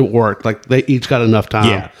 it worked. Like they each got enough time.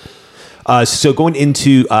 Yeah. So going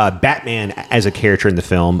into Batman as a character in the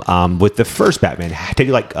film, with the first Batman, did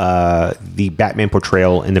you like the Batman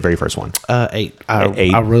portrayal in the very first one? 8. I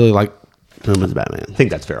 8. I really like him as Batman. I think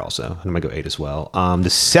that's fair. Also, I'm gonna go 8 as well. The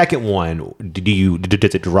second one,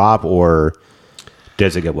 does it drop or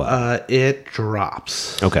does it go up? It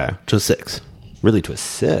drops. Okay, To 6. really to a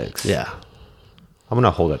 6. Yeah. I'm gonna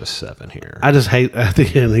hold it a 7 here. I just hate at the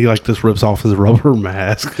end he like just rips off his rubber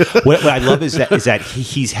mask. What I love is that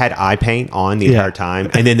he's had eye paint on the entire time,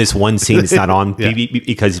 and then this one scene is not on Yeah.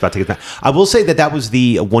 because he's about to get back. I will say that was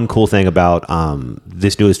the one cool thing about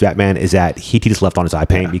this newest Batman is that he just left on his eye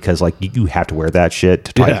paint because like you have to wear that shit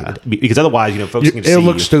to try Yeah. because otherwise folks can see It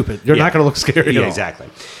looks you. stupid. You're Yeah. not going to look scary at Yeah, all. exactly.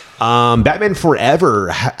 Batman Forever.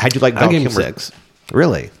 How'd you like? I Val gave him Kilmer? 6.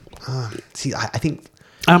 Really? See, I think.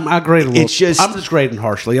 I grade a little. It's just- I'm just grading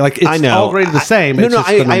harshly. Like it's I know. all graded the same. No, It's no, just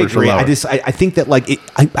I the numbers are agree. lower. I think that like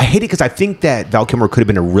I hate it because I think that Val Kilmer could have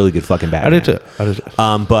been a really good fucking Batman. I did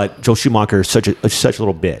too. But Joel Schumacher is such a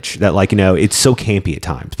little bitch that like it's so campy at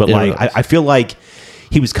times. But It like really is. I feel like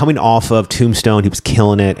he was coming off of Tombstone, he was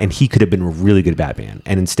killing it, and he could have been a really good Batman.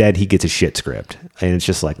 And instead, he gets a shit script, and it's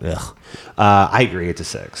just like ugh. I agree. It's a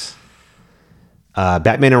 6.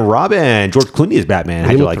 Batman and Robin. George Clooney is Batman.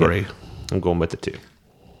 How'd you like 3. it? I'm going with the 2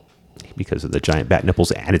 because of the giant bat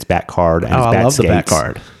nipples and its bat card and Oh, its I bat love the back skates.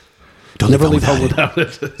 card. Don't Never leave leave home home without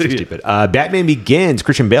without it. So stupid. Batman Begins.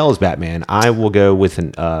 Christian Bale is Batman. I will go with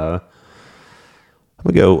an. I'm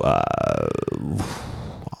gonna go.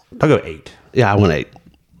 I'll go 8. Yeah, I went 8.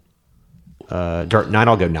 Dark Knight.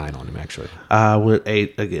 I'll go 9 on him actually. I went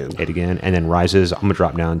 8 again. 8 again, and then Rises. I'm gonna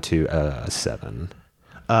drop down to a 7.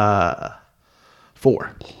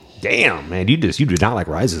 4. Damn, man, you do not like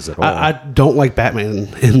Rises at all. I don't like Batman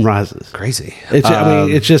in Rises. Crazy. It's, I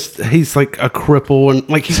mean, it's just he's like a cripple and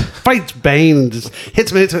like he fights Bane and just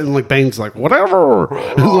hits me and like Bane's like whatever,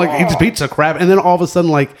 and like he just beats the crap, and then all of a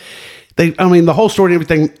sudden like the whole story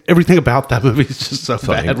and everything about that movie is just so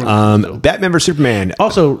bad. Batman vs Superman.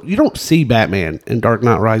 Also, you don't see Batman in Dark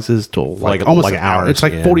Knight Rises till like Like- almost like an hour. hours, It's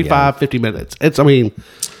like yeah, 45, 50 minutes.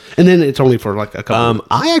 And then it's only for like a couple.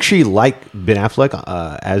 I actually like Ben Affleck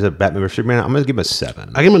as a Batman vs Superman. I'm gonna give him a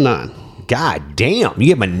 7. I give him a 9. God damn, you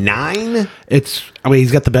give him a 9?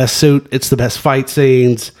 He's got the best suit. It's the best fight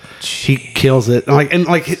scenes. He kills it. And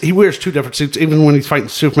he wears 2 different suits. Even when he's fighting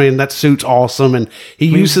Superman, that suit's awesome. And he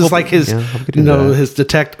uses like his, yeah, I'll get into that. his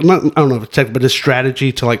detect. I don't know if it's detect, but his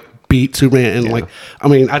strategy to like beat Superman. And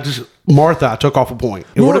Martha, I took off a point.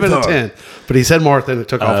 It would have been a 10, but he said Martha and it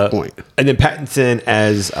took off a point. And then Pattinson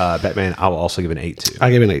as Batman, I will also give an 8 too. I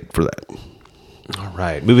gave an 8 for that. All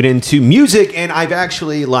right, moving into music, and I've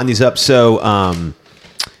actually lined these up. So, so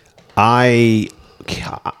how is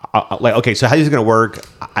it going to work?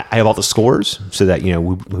 I have all the scores so that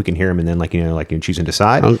we can hear them, and then you choose and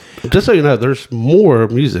decide. Just so you know, there's more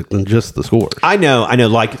music than just the scores. I know,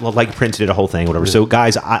 like Prince did a whole thing, whatever. So,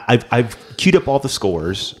 guys, I've queued up all the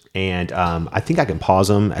scores, and I think I can pause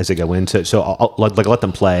them as they go into. So, I'll let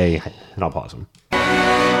them play, and I'll pause them.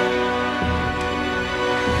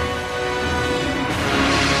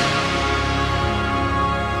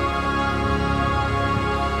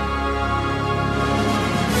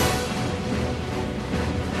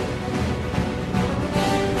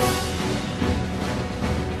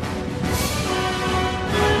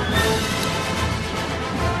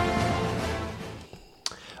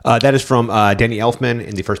 That is from Danny Elfman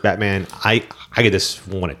in the first Batman. I give this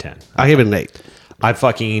 1 out of 10. I gave it an 8. I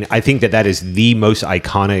think that is the most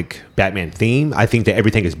iconic Batman theme. I think that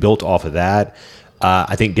everything is built off of that.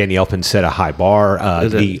 I think Danny Elfman set a high bar.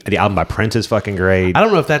 The album by Prince is fucking great. I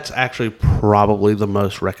don't know if that's actually probably the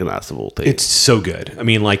most recognizable thing. It's so good. I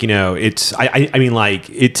mean, it's. I mean,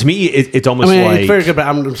 it to me. It's almost like it's very good, but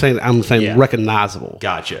I'm saying Yeah. recognizable.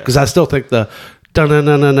 Gotcha. Because I still think the Batman,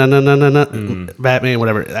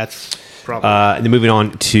 whatever. That's probably. And then moving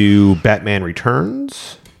on to Batman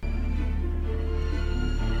Returns.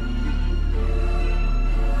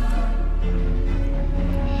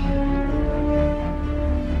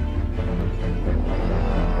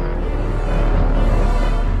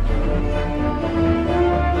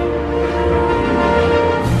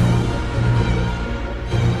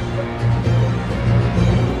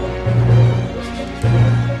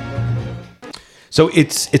 So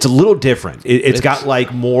it's a little different. It's got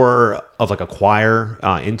like more of like a choir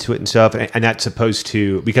into it and stuff, and that's supposed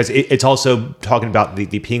to, because it's also talking about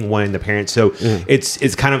the Penguin, the parents. So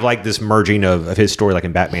it's kind of like this merging of his story, like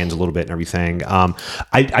in Batman's a little bit and everything.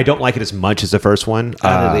 I don't like it as much as the first one.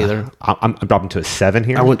 I didn't either. I'm dropping to a 7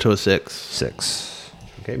 here. I went to a 6. 6.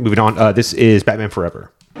 Okay, moving on. This is Batman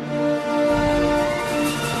Forever.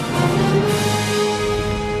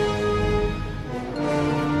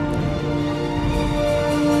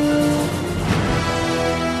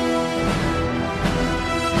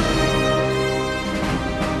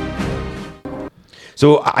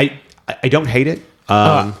 So I don't hate it.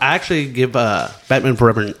 I actually give Batman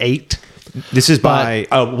Forever an 8. This is by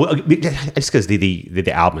just because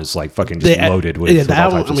the album is like fucking just loaded with the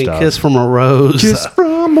all album. types of stuff. Kiss from a Rose. Kiss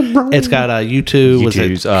from a Rose. It's got U2. Was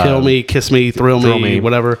it Kill Me, Kiss Me, Thrill Me,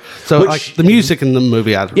 whatever. So like the music in the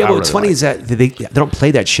movie, I what's really funny like. is that they don't play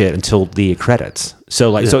that shit until the credits. So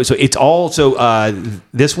like so it's all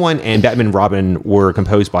this one and Batman and Robin were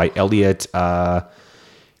composed by Elliot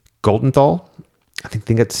Goldenthal. I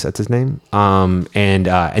think that's his name. And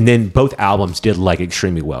then both albums did like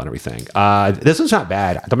extremely well and everything. This one's not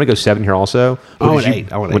bad. I'm gonna go 7 here also. I went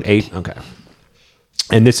 8. I went 8. Okay.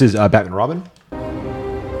 And this is Batman and Robin.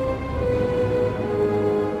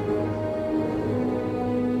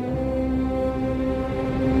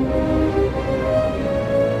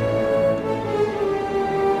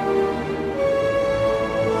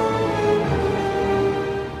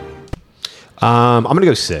 I'm gonna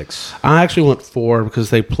go 6. I actually went 4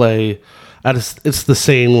 because they play. It's the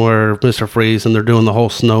scene where Mr. Freeze and they're doing the whole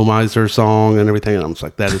Snow Miser song and everything, and I'm just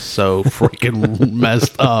like, that is so freaking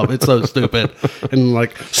messed up. It's so stupid. And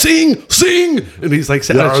like, sing, and he's like,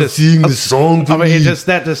 sing the song. I mean,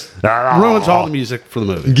 that just ruins all the music for the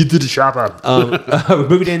movie. Get to the shopper. We're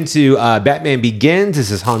moving into Batman Begins.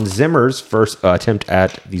 This is Hans Zimmer's first attempt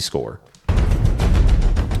at the score.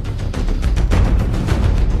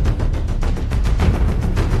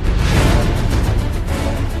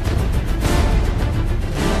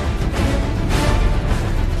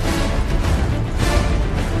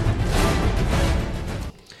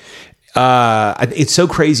 It's so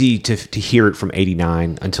crazy to hear it from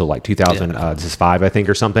 89 until like 2000. This is 5, I think,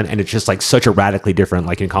 or something, and it's just like such a radically different,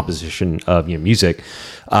 like in composition of music.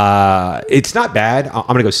 It's not bad. I'm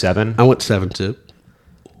gonna go 7. I went 7 too.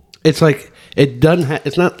 It's like it doesn't.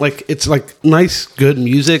 It's not like it's like nice, good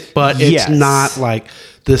music, but it's not like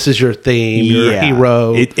this is your theme, your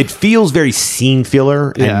hero. It feels very scene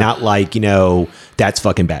filler and not like that's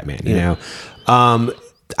fucking Batman. You know,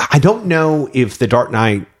 I don't know if the Dark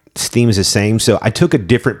Knight theme is the same, so I took a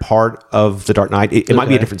different part of the Dark Knight. It might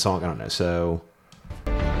be a different song, I don't know. So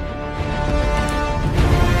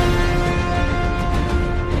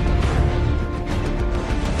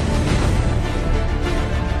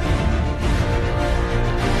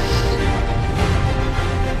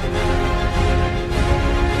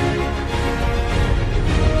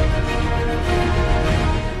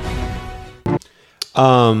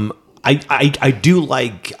I do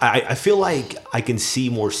like. I feel like I can see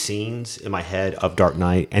more scenes in my head of Dark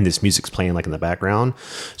Knight, and this music's playing like in the background.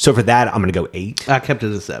 So for that, I'm gonna go 8. I kept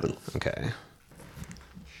it at 7. Okay.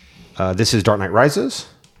 This is Dark Knight Rises.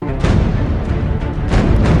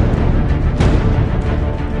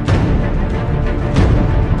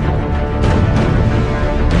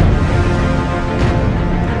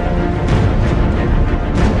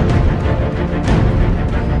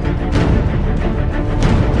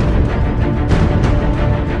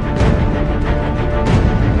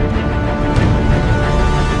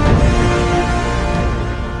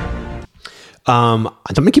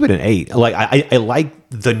 I'm gonna keep it an 8. Like I like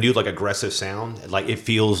the new like aggressive sound. Like it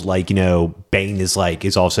feels like Bane is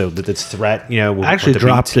also this threat. I actually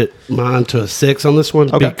dropped mine to a 6 on this one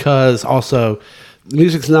because also the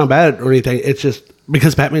music's not bad or anything. It's just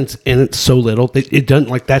because Batman's in it so little, it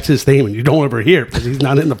doesn't that's his theme, and you don't ever hear it because he's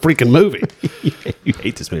not in the freaking movie. You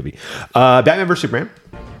hate this movie. Batman vs Superman.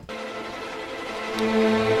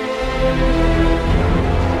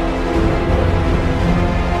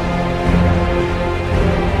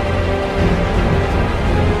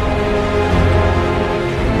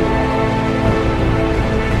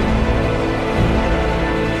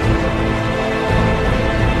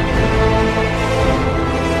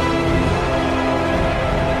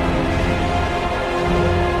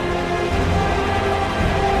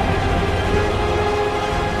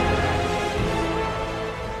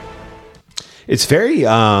 It's very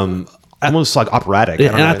almost like operatic.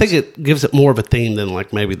 I think it gives it more of a theme than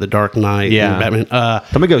like maybe the Dark Knight. Yeah, and Batman.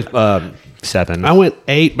 I'm gonna go 7. I went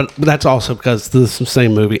 8, but that's also because this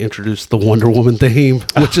same movie introduced the Wonder Woman theme,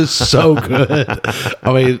 which is so good.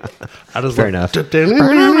 I mean, I just Fair enough. And And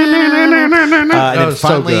then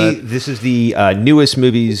finally, this is the newest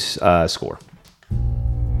movie's score.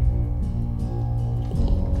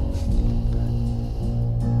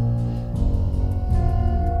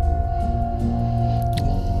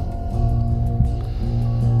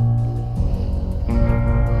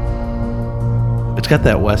 It's got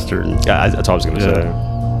that Western. Yeah, that's all I was going to say.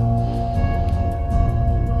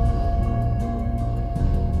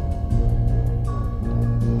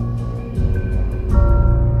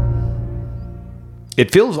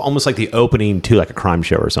 It feels almost like the opening to like a crime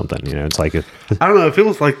show or something. You know, it's like I don't know. It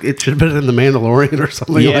feels like it should have been in The Mandalorian or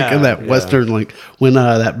something, like in that Western, like when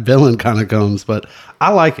that villain kind of comes. But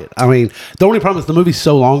I like it. I mean, the only problem is the movie's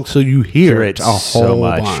so long, so you hear it a whole so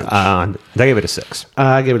much. bunch. I gave it a 6.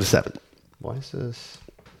 I gave it a 7. Why is this?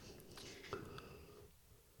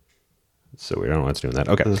 So weird. I don't know what's doing that.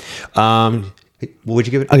 Okay. What would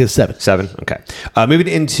you give it? I give it a 7. 7. Okay. Moving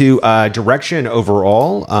into direction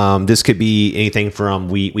overall. This could be anything from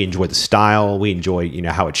we enjoy the style, we enjoy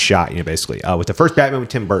how it's shot. Basically with the first Batman with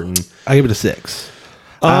Tim Burton. I give it a 6.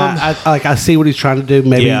 I see what he's trying to do.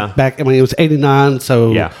 Maybe back. I mean, it was 89,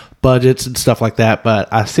 so budgets and stuff like that.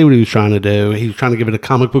 But I see what he was trying to do. He was trying to give it a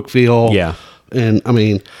comic book feel. Yeah. And I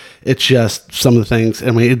mean, it's just some of the things.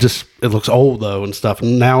 I mean, it looks old though and stuff.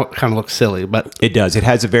 And now it kind of looks silly, but it does. It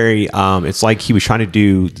has a very. It's like he was trying to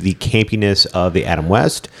do the campiness of the Adam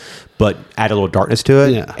West, but add a little darkness to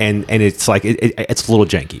it. Yeah. And it's like it's a little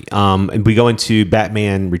janky. And we go into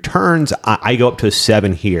Batman Returns. I go up to a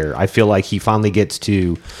 7 here. I feel like he finally gets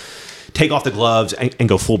to take off the gloves and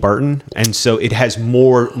go full Burton, and so it has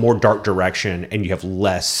more dark direction, and you have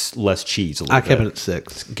less cheese. I kept it at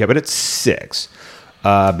 6. Kept it at 6.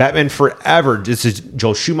 Batman Forever. This is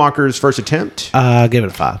Joel Schumacher's first attempt. I gave it a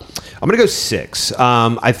 5. I'm gonna go 6.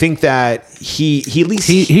 I think that he at least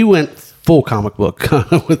he went full comic book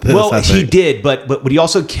with this. Well, I he think. did, but he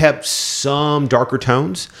also kept some darker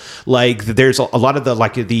tones. Like there's a lot of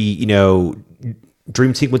the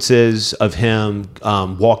dream sequences of him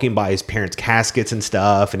walking by his parents' caskets and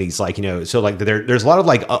stuff, and he's like, so like there's a lot of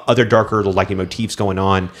like other darker like motifs going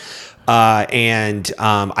on.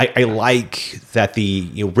 I like that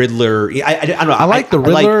the Riddler. I don't know. I like the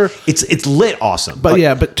Riddler. It's lit awesome,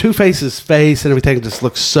 but Two-Face's face and everything just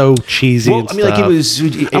looks so cheesy. Well, and I mean, like stuff. it was.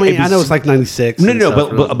 I know it's like 96.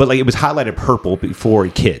 But like it was highlighted purple for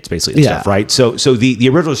kids, basically, and stuff, right? So the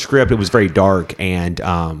original script, it was very dark, and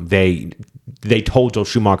they told Joel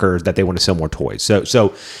Schumacher that they want to sell more toys.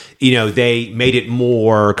 So they made it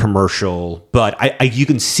more commercial, but you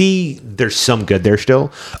can see there's some good there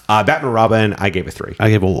still. Batman Robin, I gave a 3.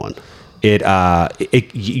 I gave it 1.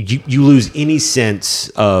 You lose any sense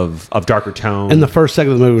of darker tone In the first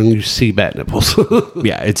second of the movie when you see bat nipples.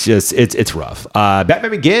 Yeah, it's rough.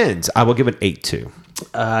 Batman Begins, I will give it 8 too.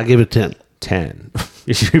 I give it 10. 10.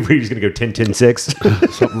 We're just gonna go 10, 10, 6.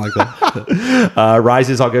 Something like that.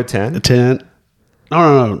 Rises, I'll go 10. 10.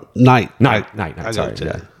 No. Night. Sorry. go 10.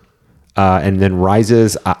 Yeah. And then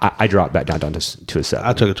Rises, I dropped back down to a 7.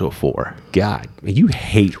 I took it to a 4. God, you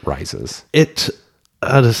hate Rises.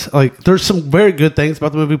 There's some very good things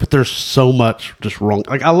about the movie, but there's so much just wrong.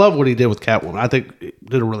 Like, I love what he did with Catwoman. I think he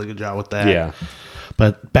did a really good job with that. Yeah.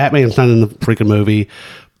 But Batman's not in the freaking movie.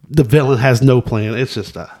 The villain has no plan. It's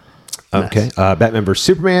just a Okay. Batman vs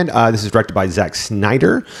Superman. This is directed by Zack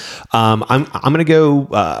Snyder. I'm gonna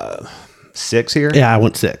go 6 here. Yeah, I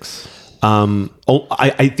went 6.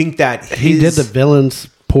 I think that He did the villains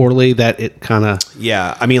poorly. That it kind of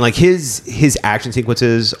I mean, like his action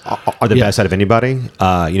sequences are the best out of anybody.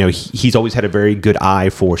 He's always had a very good eye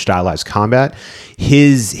for stylized combat.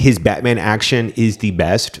 His Batman action is the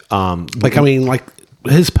best.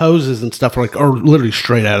 His poses and stuff are literally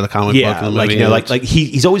straight out of the comic book. In the movie.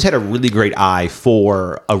 He's always had a really great eye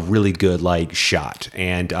for a really good shot,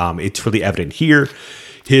 and it's really evident here.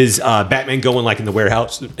 His Batman going in the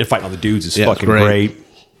warehouse and fighting all the dudes is fucking great.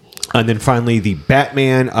 And then finally, the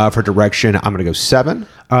Batman for direction, I'm going to go 7.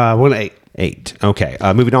 8. 8. Okay.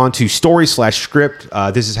 Moving on to story/script.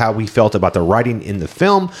 This is how we felt about the writing in the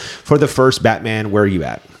film. For the first Batman, where are you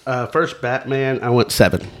at? First Batman, I went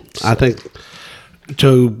 7. I think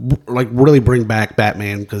to really bring back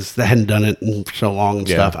Batman, because they hadn't done it in so long and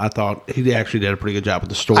stuff. I thought he actually did a pretty good job with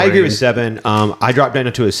the story. I agree with 7. I dropped down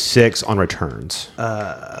to a 6 on Returns.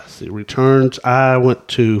 Returns, I went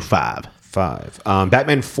to 5.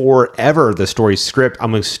 Batman Forever, the story script,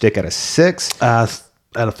 I'm going to stick at a 6.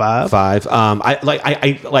 Out of 5. 5.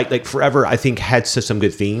 I like Forever. I think had some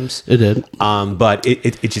good themes. It did. But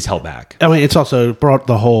it just held back. I mean, it's also brought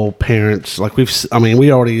the whole parents. Like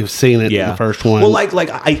we already have seen it in the first one. Well, I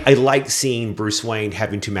like seeing Bruce Wayne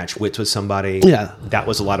having to match wits with somebody. Yeah. That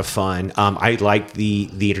was a lot of fun. I liked the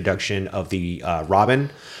introduction of the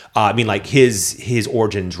Robin. I mean, like his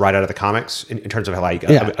origins right out of the comics in terms of how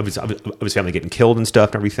of his family getting killed and stuff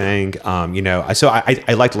and everything. So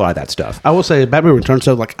I liked a lot of that stuff. I will say Batman Returns.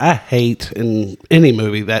 So like I hate in any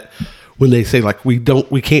movie that when they say like we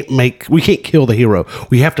can't kill the hero.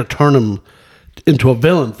 We have to turn him into a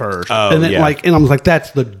villain first. And then and I'm like, that's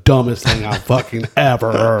the dumbest thing I've fucking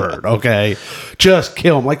ever heard. Okay. Just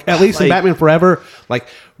kill him. Like at least in Batman Forever, like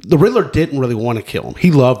the Riddler didn't really want to kill him. He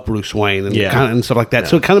loved Bruce Wayne and stuff like that.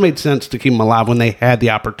 So it kind of made sense to keep him alive when they had the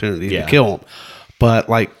opportunity to kill him. But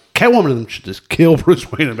like Catwoman should just kill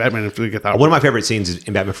Bruce Wayne and Batman if they get that. One of my favorite scenes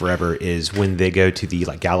in Batman Forever is when they go to the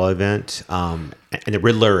gala event, and the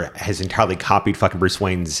Riddler has entirely copied fucking Bruce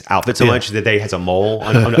Wayne's outfit so much that they has a mole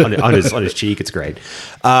on his cheek. It's great.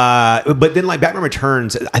 But then Batman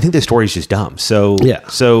Returns, I think the story is just dumb. So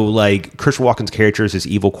Christopher Walken's character is this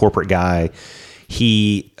evil corporate guy.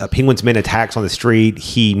 Penguin's men attacks on the street.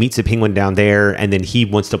 He meets a Penguin down there, and then he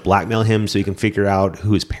wants to blackmail him so he can figure out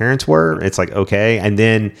who his parents were. It's like, okay. And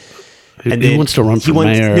then he wants to run for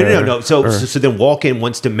mayor. No. So then Walken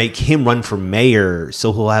wants to make him run for mayor,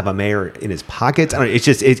 so he'll have a mayor in his pockets. I don't know. It's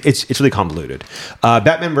just it's really convoluted.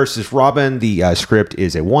 Batman versus Robin. The script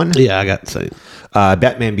is a 1. Yeah, I got the same.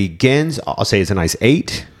 Batman Begins. I'll say it's a nice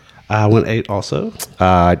 8. I went 8 also.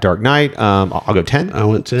 Dark Knight. I'll go 10. I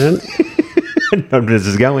went 10. This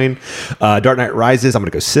is going. Dark Knight Rises. I'm going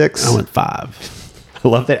to go 6. I went 5. I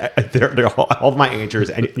love that. They're all of my answers,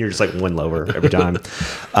 and you're just like one lower every time.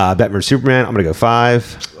 Batman vs Superman. I'm going to go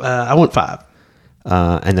 5. I went 5.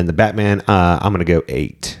 And then the Batman. I'm going to go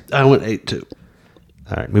 8. I went 8 too.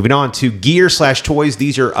 All right, moving on to gear/toys.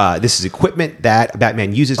 These are this is equipment that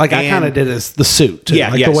Batman uses. I kind of did as the suit. Too. Yeah.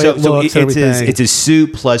 The way it looks, it's his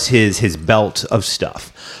suit plus his belt of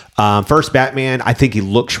stuff. First Batman, I think he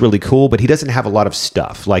looks really cool, but he doesn't have a lot of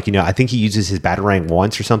stuff. I think he uses his Batarang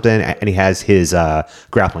once or something, and he has his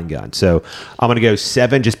grappling gun. So I'm going to go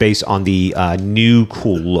 7 just based on the new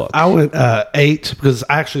cool look. I went 8 because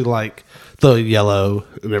I actually like the yellow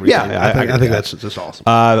and everything. Yeah, I think that's just awesome.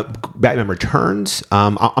 Batman Returns.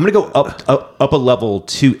 I'm going to go up a level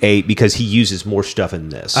to 8 because he uses more stuff in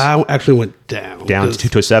this. I actually went down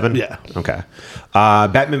to a 7. Yeah. Okay.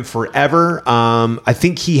 Batman Forever. I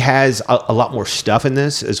think he has a lot more stuff in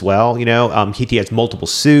this as well. He has multiple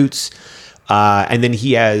suits, and then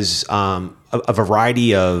he has a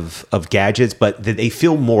variety of gadgets, but they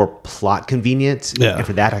feel more plot convenient. Yeah. And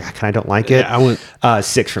for that, I kind of don't like it. Yeah, I went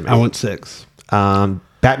 6 for me. I went 6.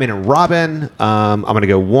 Batman and Robin. I'm going to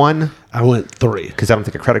go 1. I went 3 because I don't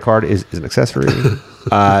think a credit card is an accessory.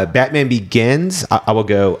 Batman Begins. I will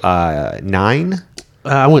go 9.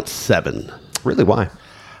 I went 7. Really? Why?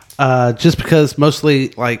 Just because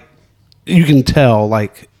mostly you can tell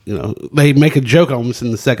they make a joke almost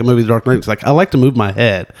in the second movie, The Dark Knight. It's like, I like to move my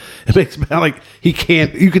head. It makes he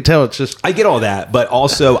can't. You can tell it's just. I get all that, but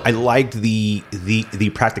also I liked the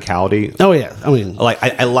practicality. Oh yeah, I mean,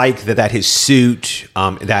 I like that his suit,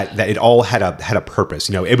 that it all had a purpose.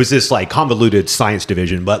 It was this convoluted science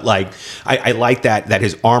division, but I like that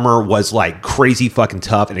his armor was crazy fucking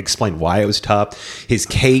tough and explained why it was tough. His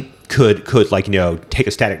cape could take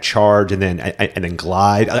a static charge and then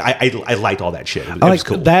glide. I liked all that shit. It was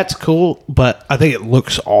cool. That's cool, but I think it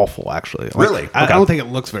looks awful. Actually, really, I don't think it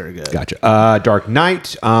looks very good. Gotcha. Dark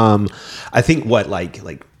Knight. I think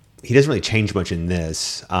he doesn't really change much in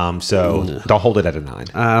this. So I'll hold it at a 9.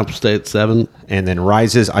 I'll stay at 7, and then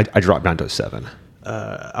Rises. I dropped down to a 7.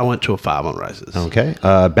 I went to a 5 on Rises. Okay.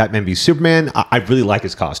 Batman v Superman. I really like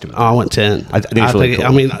his costume. I went 10. I think it's really cool.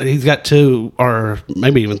 I mean, he's got 2 or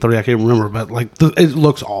maybe even 3. I can't remember, but it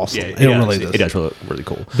looks awesome. Yeah, it really does. It does look really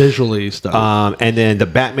cool. Visually stuff. And then the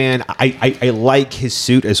Batman. I like his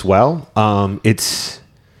suit as well.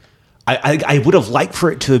 I would have liked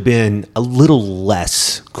for it to have been a little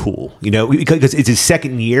less cool, because it's his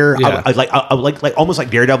second year. Yeah. I would like almost like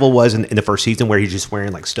Daredevil was in the first season, where he's just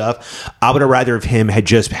wearing stuff. I would have rather of him had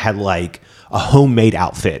just had a homemade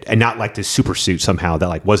outfit and not this super suit somehow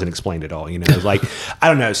that wasn't explained at all. I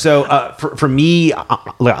don't know. So for me, I'm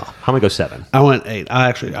gonna go 7. I went 8.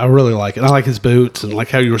 I really like it. I like his boots and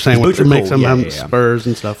how you were saying what makes cool. him have spurs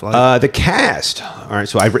and stuff the cast. All right,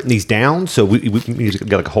 so I've written these down, so we need to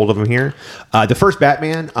get a hold of them here. The first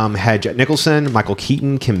Batman had Jack Nicholson, Michael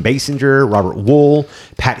Keaton, Kim Basinger, Robert Wuhl,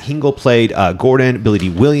 Pat Hingle played Gordon, Billy D.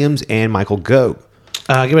 Williams, and Michael Gough.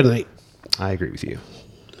 Give it an 8. I agree with you.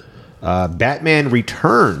 Batman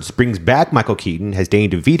Returns brings back Michael Keaton, has Danny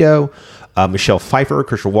DeVito, Michelle Pfeiffer,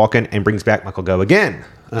 Christopher Walken, and brings back Michael Gough again.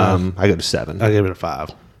 I go to 7. I give it a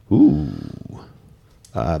 5.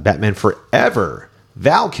 Batman Forever,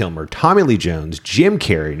 Val Kilmer, Tommy Lee Jones, Jim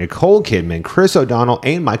Carrey, Nicole Kidman, Chris O'Donnell,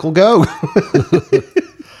 and Michael Gough.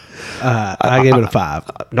 I gave it a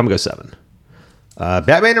 5. I'm going to go 7.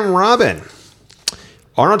 Batman and Robin,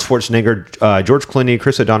 Arnold Schwarzenegger, George Clooney,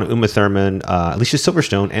 Chris O'Donnell, Uma Thurman, Alicia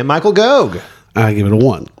Silverstone, and Michael Gough. I give it a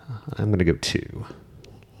 1. I'm going to go 2.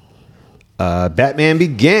 Batman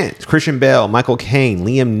Begins, Christian Bale, Michael Caine,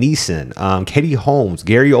 Liam Neeson, Katie Holmes,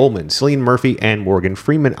 Gary Oldman, Cillian Murphy, and Morgan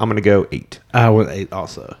Freeman. I'm going to go 8. I went 8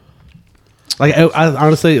 also. Like, I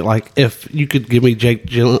honestly, like, if you could give me Jake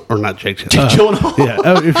Gyllenhaal.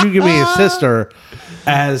 Yeah, if you give me his sister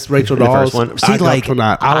as Rachel The Dawes, first one. See, I like her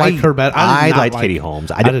better. I liked Katie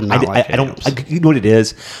Holmes. I did not like Katie Holmes. you know what it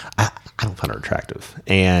is? I don't find her attractive,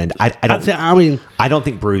 and I don't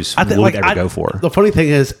think Bruce would ever go for her. The funny thing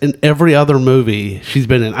is, in every other movie she's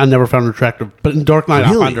been in, I never found her attractive. But in Dark Knight,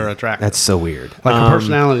 Really? I find her attractive. That's so weird. Like her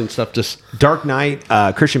personality and stuff. Just Dark Knight,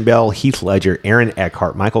 Christian Bale, Heath Ledger, Aaron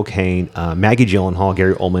Eckhart, Michael Caine, Maggie Gyllenhaal,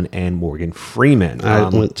 Gary Oldman, and Morgan Freeman. I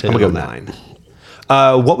went 10 I'm gonna go on that.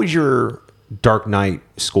 9. What was your Dark Knight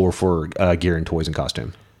score for gear and toys and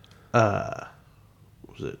costume?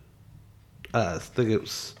 what was it? I think it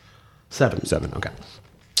was 7. 7. Okay.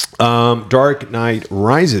 Dark Knight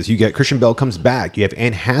Rises. You get Christian Bale comes back. You have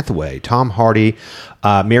Anne Hathaway, Tom Hardy,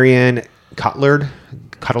 Marianne Cotillard.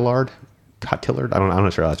 I don't know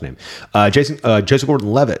her last name. Joseph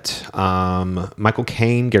Gordon-Levitt, Michael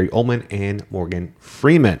Caine, Gary Oldman, and Morgan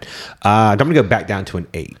Freeman. I'm going to go back down to an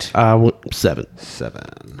 8. I went 7.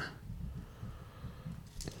 7.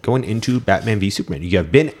 Going into Batman v Superman, you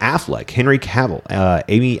have Ben Affleck, Henry Cavill,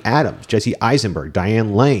 Amy Adams, Jesse Eisenberg,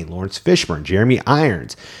 Diane Lane, Lawrence Fishburne, Jeremy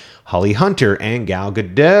Irons, Holly Hunter, and Gal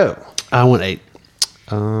Gadot. I went 8.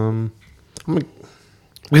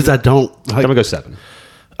 Because I don't. I'm going to go 7.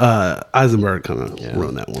 Eisenberg kind of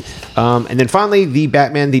ruined that one. And then finally, the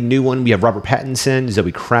Batman, the new one, we have Robert Pattinson,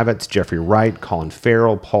 Zoe Kravitz, Jeffrey Wright, Colin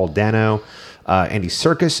Farrell, Paul Dano, Andy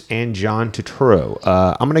Serkis, and John Turturro.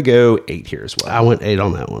 I'm going to go 8 here as well. I went 8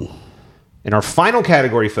 on that one. In our final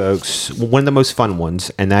category, folks, one of the most fun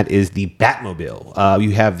ones, and that is the Batmobile.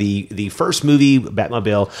 You have the first movie,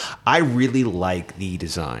 Batmobile. I really like the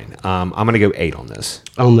design. I'm going to go 8 on this.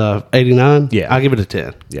 On the 89? Yeah. I'll give it a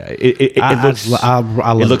 10. Yeah, it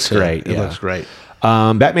looks great. It looks great.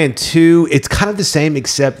 Batman 2, it's kind of the same,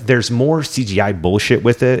 except there's more CGI bullshit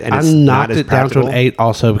with it, and it's I not knocked as it down to practical. an 8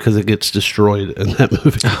 also because it gets destroyed in that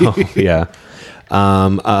movie. Oh, yeah.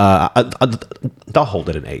 I'll hold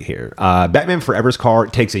it an 8 here. Batman Forever's car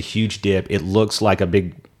takes a huge dip. It looks like a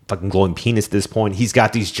big fucking glowing penis at this point. He's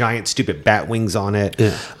got these giant stupid bat wings on it.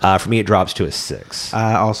 Yeah. For me, it drops to a 6.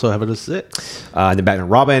 I also have it a 6. Then Batman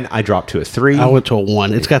Robin, I dropped to a 3. I went to a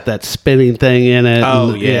 1. It's got that spinning thing in it.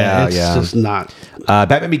 Oh, and, yeah, It's yeah. just not.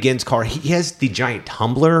 Batman Begins car, he has the giant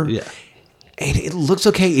tumbler. Yeah. And it looks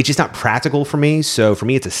okay. It's just not practical for me. So for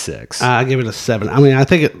me, it's a 6. I give it a 7. I mean, I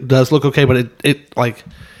think it does look okay, but it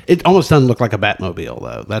almost doesn't look like a Batmobile,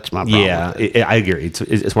 though. That's my problem. Yeah, with it. I agree.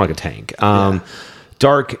 It's more like a tank.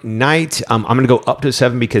 Dark Knight, I'm going to go up to a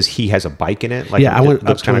 7 because he has a bike in it. Like, I went up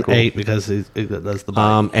looks to kinda an cool. 8 because it does the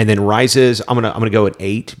bike. And then Rises, I'm gonna go at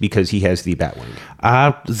 8 because he has the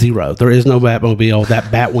Batwing. 0. There is no Batmobile. That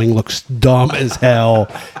Batwing looks dumb as hell.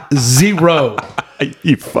 0.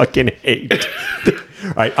 You fucking hate.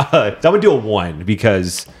 All right, so I'm gonna do a 1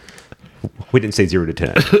 because we didn't say 0 to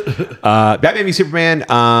 10. Batman v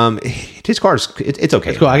Superman. His car's it's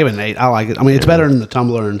okay. It's cool. I give it an 8. I like it. I mean, it's better than the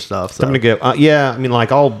Tumbler and stuff. So. I'm gonna go. Yeah, I mean,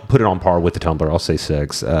 like I'll put it on par with the Tumbler. I'll say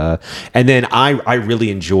 6. And then I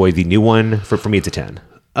really enjoy the new one. For me, it's a 10.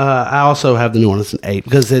 I also have the new one. It's an 8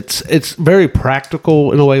 because it's very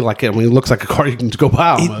practical in a way. Like, I mean, it looks like a car you can just go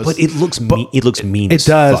buy almost. But it looks mean. It looks mean. It as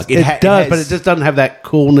does. Fuck. It does, but it just doesn't have that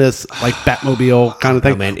coolness like Batmobile kind of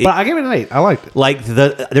thing. Oh, man, but I give it an 8. I liked it. Like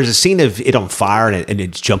there's a scene of it on fire and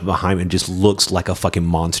it's jumping behind him and just looks like a fucking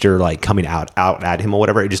monster like coming out at him or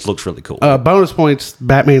whatever. It just looks really cool. Bonus points.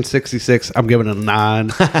 Batman 66. I'm giving it a 9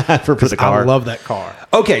 for the car. I love that car.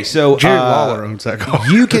 Okay, so Jerry Lawler owns that car.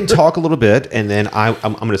 You can talk a little bit, and then I'm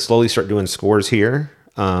going to slowly start doing scores here.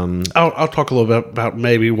 I'll talk a little bit about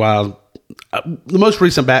maybe why the most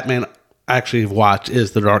recent Batman I actually have watched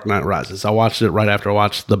is The Dark Knight Rises. I watched it right after I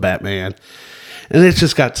watched The Batman, and it's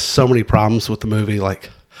just got so many problems with the movie. Like,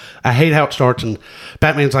 I hate how it starts and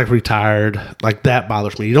Batman's like retired. Like, that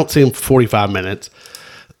bothers me. You don't see him for 45 minutes.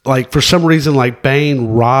 Like, for some reason, like Bane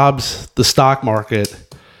robs the stock market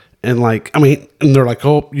And like, I mean, and they're like,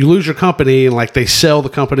 oh, you lose your company, and like they sell the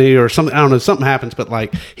company or something. I don't know, something happens, but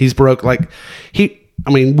like he's broke. Like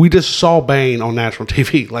we just saw Bane on national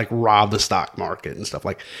TV like rob the stock market and stuff.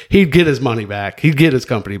 Like he'd get his money back, he'd get his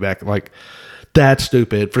company back. Like that's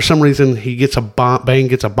stupid. For some reason, he gets a bomb. Bane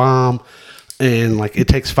gets a bomb, and like it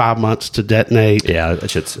takes 5 months to detonate. Yeah,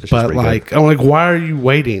 that shit's But like, I'm like, why are you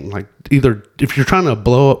waiting? Like, either if you're trying to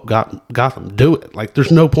blow up Gotham, do it. Like,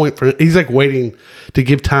 there's no point for it. He's like waiting to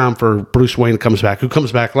give time for Bruce Wayne to comes back, who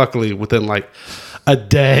comes back luckily within like a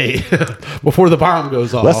day before the bomb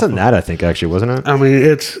goes off. less than that, I think, actually, wasn't it? I mean,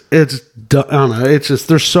 it's I don't know. It's just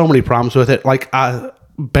there's so many problems with it. Like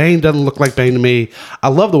Bane doesn't look like Bane to me. I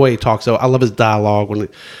love the way he talks, though. I love his dialogue when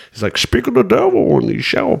he's like, "Speak of the devil, and he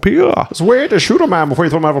shall appear." It's weird to shoot a man before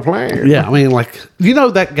you throw him out of a plane. Yeah, I mean, like, you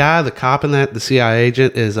know that guy, the cop in that, the CIA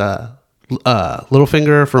agent, is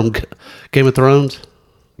Littlefinger from Game of Thrones.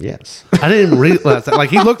 Yes. I didn't even realize that. Like,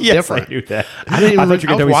 he looked Yes, different. I knew that. I didn't even I thought you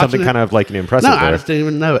were going to tell me something kind of like impressive. No, there. I just didn't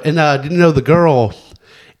even know. And did you know the girl,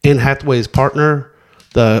 Anne Hathaway's partner,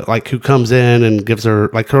 the like who comes in and gives her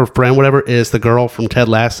like her friend, whatever, is the girl from Ted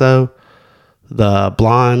Lasso, the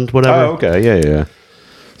blonde, whatever. Oh, okay. Yeah.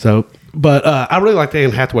 So, but I really liked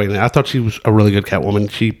Anne Hathaway in it. I thought she was a really good Catwoman.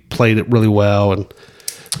 She played it really well, and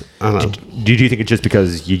I don't know. Do you think it's just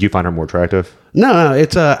because you find her more attractive? No,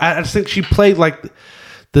 it's I just think she played like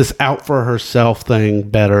this out for herself thing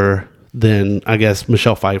better than I guess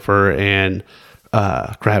Michelle Pfeiffer and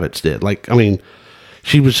Kravitz did. Like, I mean,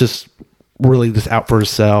 she was just really just out for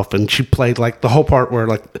herself, and she played like the whole part where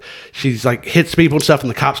like she's like hits people and stuff, and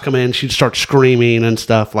the cops come in, she starts screaming and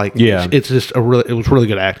stuff. Like, yeah, it's just it was really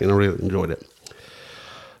good acting. I really enjoyed it.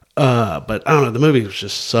 But I don't know, the movie was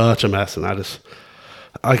just such a mess, and I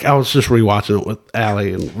was just rewatching it with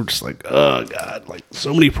Allie, and we're just like, oh god, like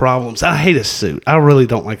so many problems. I hate his suit. I really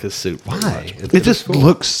don't like his suit. Why? It just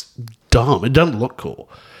looks dumb. It doesn't look cool.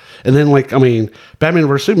 And then like, I mean, Batman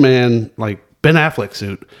vs Superman, like Ben Affleck's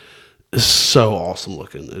suit is so awesome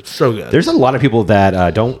looking. It's so good. There's a lot of people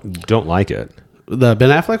that don't like it. The Ben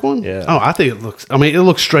Affleck one? Yeah. Oh, I think it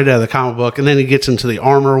looks straight out of the comic book, and then he gets into the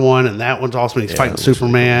armor one, and that one's awesome. He's fighting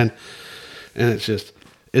Superman, and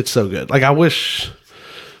it's so good. Like, I wish,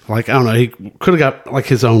 like, I don't know, he could have got like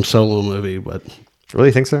his own solo movie, but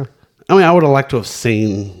Really think so? I mean, I would have liked to have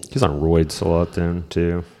seen. He's on roids a lot then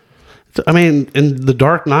too. I mean, in the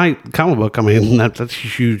Dark Knight comic book, I mean, that's a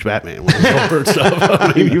huge Batman with his over stuff.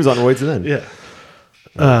 I mean, He was on roids then. yeah.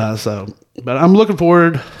 But I'm looking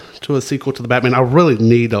forward to a sequel to the Batman. I really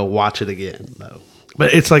need to watch it again, though.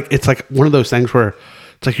 But it's like one of those things where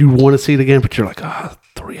it's like you want to see it again, but you're like,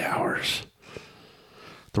 3 hours.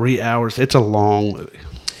 3 hours. It's a long movie.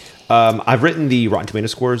 I've written the Rotten Tomato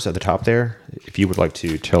scores at the top there. If you would like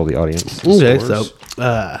to tell the audience. Okay, scores.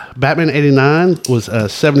 so Batman 89 was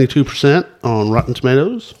 72% on Rotten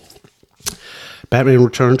Tomatoes. Batman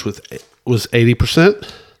Returns was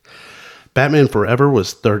 80%. Batman Forever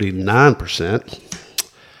was 39%.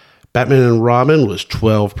 Batman and Robin was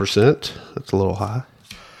 12%. That's a little high.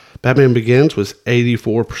 Batman Begins was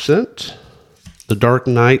 84%. The Dark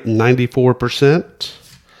Knight 94%.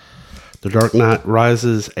 The Dark Knight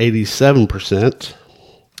Rises 87%.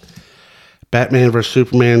 Batman vs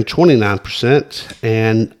Superman 29%,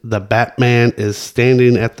 and the Batman is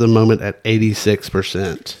standing at the moment at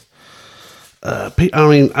 86%. I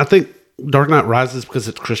mean, I think Dark Knight Rises, because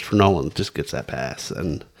it's Christopher Nolan, just gets that pass,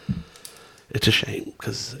 and it's a shame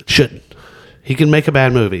because it shouldn't. He can make a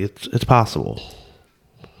bad movie. It's possible.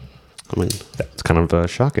 I mean, That's kind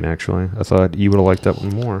of shocking, actually. I thought you would have liked that one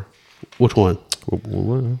more. which one?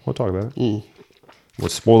 We'll talk about it. We'll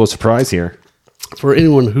spoil the surprise here. For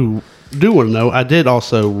anyone who do want to know, I did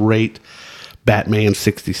also rate Batman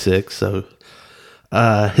 66. So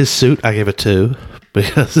his suit, I gave a 2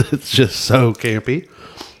 because it's just so campy.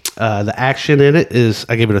 The action in it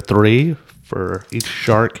I gave it a 3 for each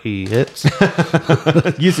shark he hits.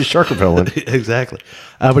 Use the shark repellent. Exactly.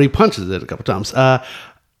 But he punches it a couple times.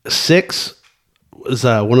 6 was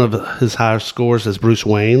one of his highest scores as Bruce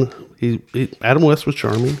Wayne. Adam West was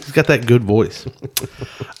charming. He's got that good voice.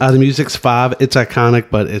 The music's 5. It's iconic,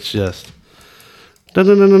 but it's just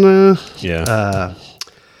Yeah.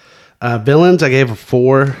 Villains, I gave a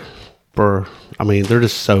 4 for. I mean, they're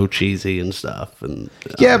just so cheesy and stuff. And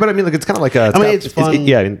Yeah, but I mean, like it's kind of like a. I mean, it's fun.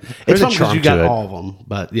 There's it's a fun because charm you got to it. all of them.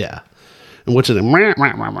 But yeah, and what's his name?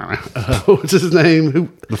 What's his name? Who?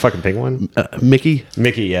 The fucking penguin, Mickey.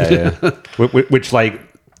 Mickey. Yeah. Which like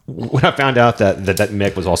when I found out that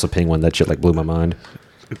Mick was also penguin, that shit like blew my mind.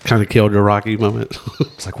 Kind of killed the Rocky moment.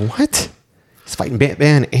 It's like, what? He's fighting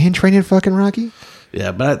Batman and training fucking Rocky.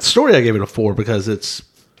 Yeah, but that story I gave it a 4 because it's,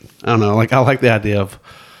 I don't know, like I like the idea of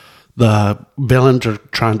the villains are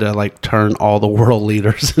trying to like turn all the world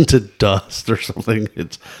leaders into dust or something.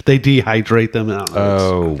 They dehydrate them.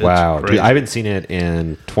 Oh, wow. Dude, crazy. I haven't seen it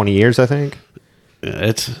in 20 years, I think.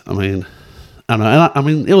 Yeah, I mean, I don't know. And I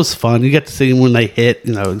mean, it was fun. You get to see when they hit,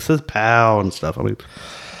 it says pow and stuff. I mean,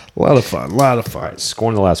 a lot of fun.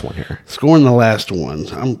 Scoring the last one here. Scoring the last one.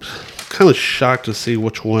 I'm kind of shocked to see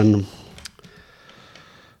which one.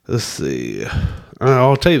 Let's see.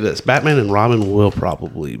 I'll tell you this. Batman and Robin will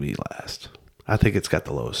probably be last. I think it's got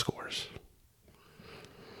the lowest scores.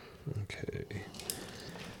 Okay.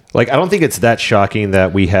 Like, I don't think it's that shocking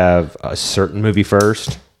that we have a certain movie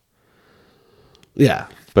first, Yeah.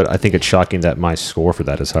 but I think it's shocking that my score for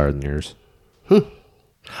that is higher than yours.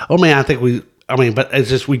 Oh, man, but it's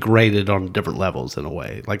just we graded on different levels in a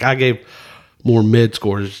way. Like, I gave more mid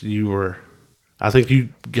scores. I think you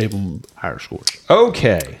gave them higher scores.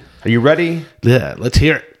 Okay. Are you ready? Yeah, let's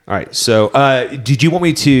hear it. All right. So, did you want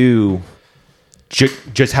me to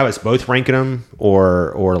just have us both ranking them,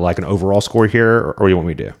 or like an overall score here, or you want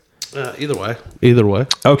me to do? Either way.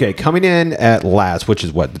 Okay. Coming in at last, which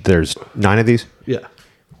is what? There's 9 of these. Yeah.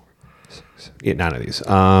 Yeah, 9 of these.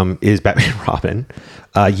 Is Batman and Robin.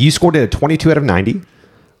 You scored it a 22 out of 90,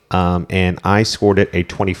 and I scored it a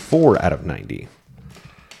 24 out of 90.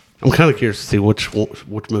 I'm kind of curious to see which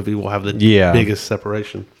movie will have the biggest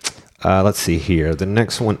separation. Let's see here. The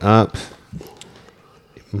next one up,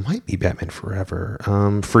 it might be Batman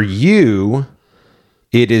Forever. For you,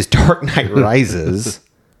 it is Dark Knight Rises.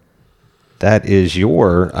 That is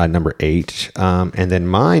your number 8. And then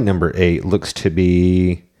my number 8 looks to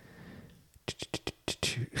be...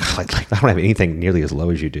 Like, I don't have anything nearly as low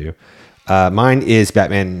as you do. Mine is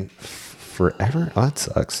Batman Forever. Oh, that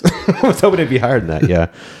sucks. I was hoping it'd be higher than that. Yeah.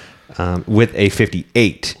 With a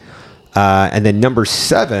 58. And then number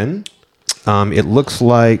 7, it looks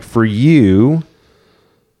like for you.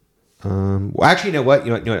 Well, actually, you know what?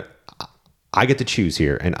 I get to choose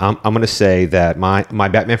here, and I'm going to say that my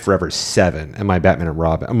Batman Forever is 7, and my Batman and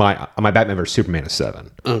Robin, my Batman vs Superman is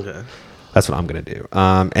 7. Okay. That's what I'm going to do.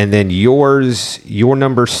 And then your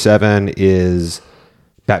number 7 is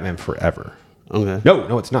Batman Forever. Okay.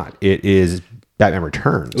 No, it's not. It is Batman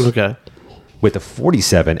Returns. Okay. With a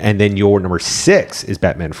 47, and then your number 6 is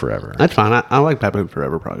Batman Forever. That's fine. I like Batman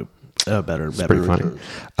Forever probably better. It's pretty funny.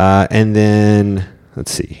 And then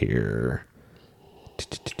let's see here.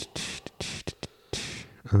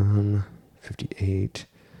 58.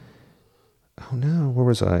 Oh no, where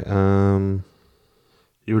was I?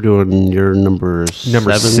 You were doing your number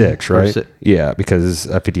 6, right? Yeah, because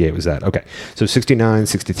 58 was that. Okay. So 69,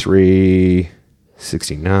 63,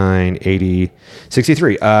 69, 80,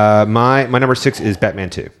 63. My number 6 is Batman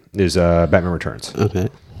 2. Is Batman Returns. Okay.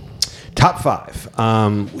 Top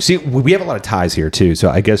 5. See, we have a lot of ties here too, so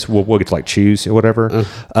I guess we'll get to like choose or whatever.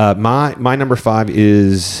 My number 5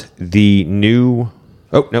 is the new.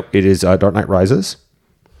 Oh no, it is Dark Knight Rises.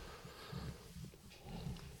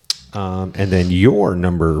 And then your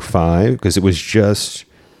number 5, because it was just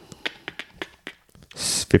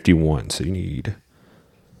 51, so you need.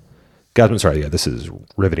 Guys, I'm sorry. Yeah, this is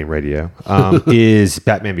riveting radio. Is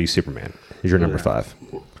Batman v Superman? Is your number 5?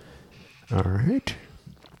 All right.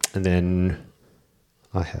 And then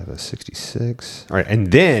I have a 66. All right.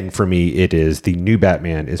 And then for me, it is the new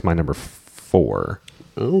Batman is my number 4.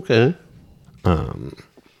 Okay. And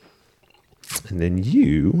then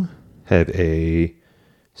you have a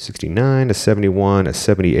 69, a 71, a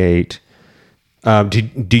 78.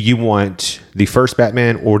 Do you want the first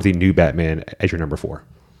Batman or the new Batman as your number 4?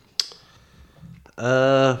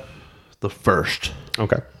 The first.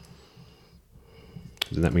 Okay.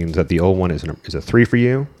 Then that means that the old one is a 3 for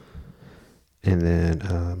you. And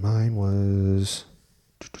then mine was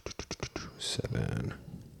 7.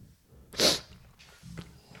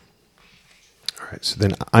 All right, so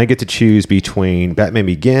then I get to choose between Batman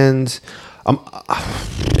Begins.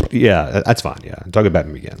 Yeah, that's fine. Yeah, I'm talking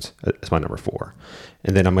Batman Begins. That's my number 4.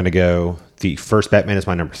 And then I'm going to go, the first Batman is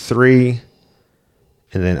my number 3.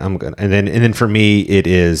 And then and then for me it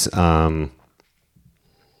is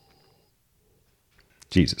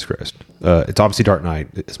Jesus Christ. It's obviously Dark Knight.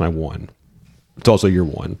 It's my 1. It's also your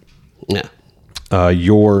 1. Yeah.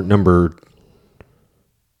 Your number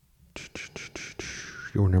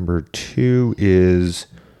 2 is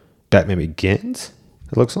Batman Begins.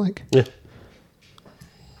 It looks like. Yeah.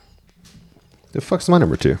 The fuck's my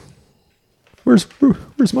number 2? Where's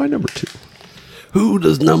my number 2? Who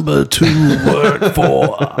does number 2 work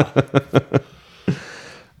for?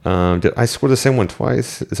 Did I score the same one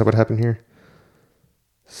twice? Is that what happened here?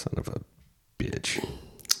 Son of a bitch.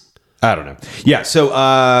 I don't know. Yeah. So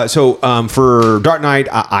for Dark Knight,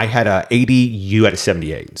 I had a 80. You had a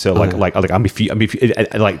 78. So like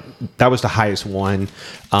that was the highest one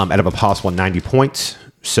out of a possible 90 points.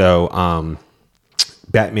 So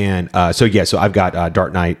Batman. So I've got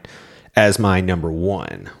Dark Knight as my number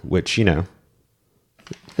one, which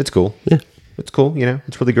it's cool. Yeah, it's cool.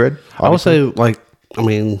 It's really good. I would say out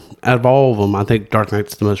of all of them, I think Dark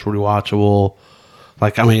Knight's the most rewatchable.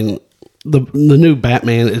 The new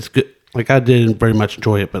Batman is good. I didn't very much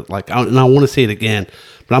enjoy it, but I want to see it again.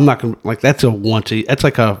 But I'm not gonna that's a that's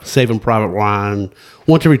like a Saving Private Ryan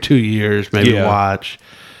once every 2 years maybe to watch.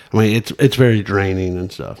 It's very draining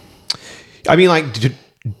and stuff.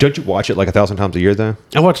 Don't you watch it 1,000 times a year though?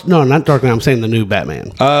 I watch not Dark Knight. I'm saying the new Batman.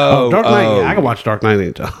 Dark Knight. Yeah, I can watch Dark Knight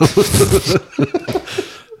anytime.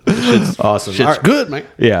 Awesome. Shit's good, man.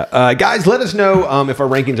 Yeah. Guys, let us know if our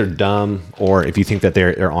rankings are dumb or if you think that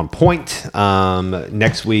they're on point.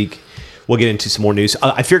 Next week, we'll get into some more news.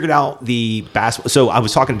 I figured out the basketball. So I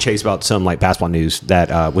was talking to Chase about some basketball news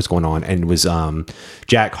that was going on, and it was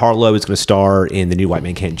Jack Harlow is going to star in the new White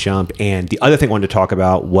Man Can't Jump. And the other thing I wanted to talk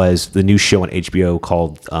about was the new show on HBO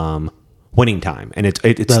called Winning Time, and it's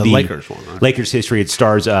the Lakers one, right? Lakers history. It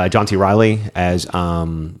stars John C. Reilly as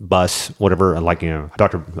Bus, whatever.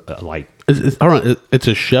 Doctor. It's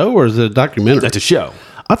a show or is it a documentary? That's a show.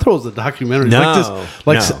 I thought it was a documentary. No, I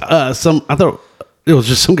thought it was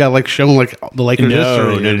just some guy showing the Lakers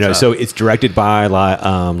history. No. So it's directed by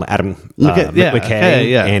Adam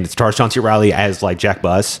McKay, and it stars John C. Reilly as Jack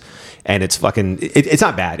Bus. And it's fucking. It's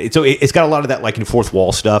not bad. It's got a lot of that fourth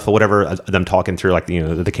wall stuff or whatever. Them talking through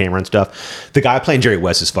the camera and stuff. The guy playing Jerry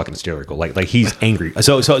West is fucking hysterical. He's angry.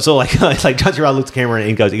 So John C. Reilly looks at the camera and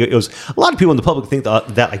he goes. A lot of people in the public think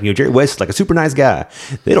that Jerry West is a super nice guy.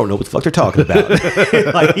 They don't know what the fuck they're talking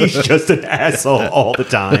about. He's just an asshole all the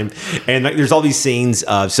time. And there's all these scenes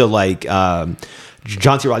of John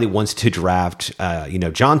C. Reilly wants to draft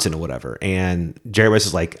Johnson or whatever, and Jerry West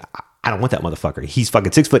is like, I don't want that motherfucker. He's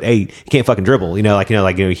fucking 6'8". He can't fucking dribble.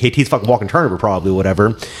 He's fucking walking turnover probably,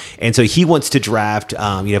 whatever. And so he wants to draft,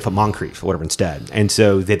 for Moncrief or whatever instead. And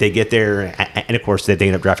so that they get there, and of course that they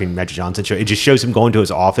end up drafting Magic Johnson. So it just shows him going to his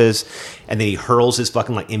office, and then he hurls his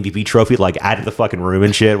fucking MVP trophy out of the fucking room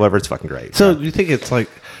and shit. Whatever. It's fucking great. So do you think it's like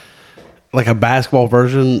a basketball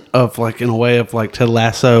version of in a way of Ted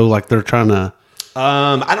Lasso? They're trying to.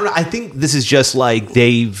 I don't know. I think this is just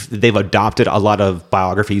they've adopted a lot of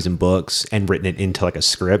biographies and books and written it into a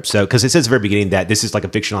script. So because it says at the very beginning that this is a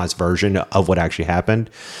fictionalized version of what actually happened.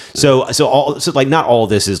 So not all of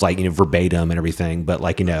this is verbatim and everything, but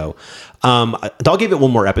I'll give it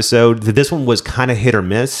one more episode. This one was kind of hit or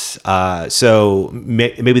miss. So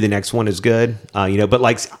maybe the next one is good. But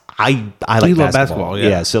I like basketball.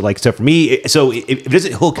 Yeah. So for me, if it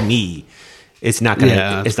doesn't hook me, it's not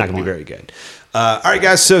gonna be very good. All right,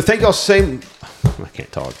 guys. So thank y'all. I can't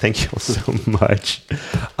talk. Thank y'all so much.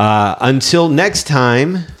 Until next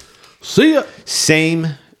time. See ya.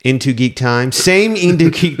 Same Into Geek time. Same Into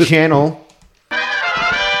Geek channel.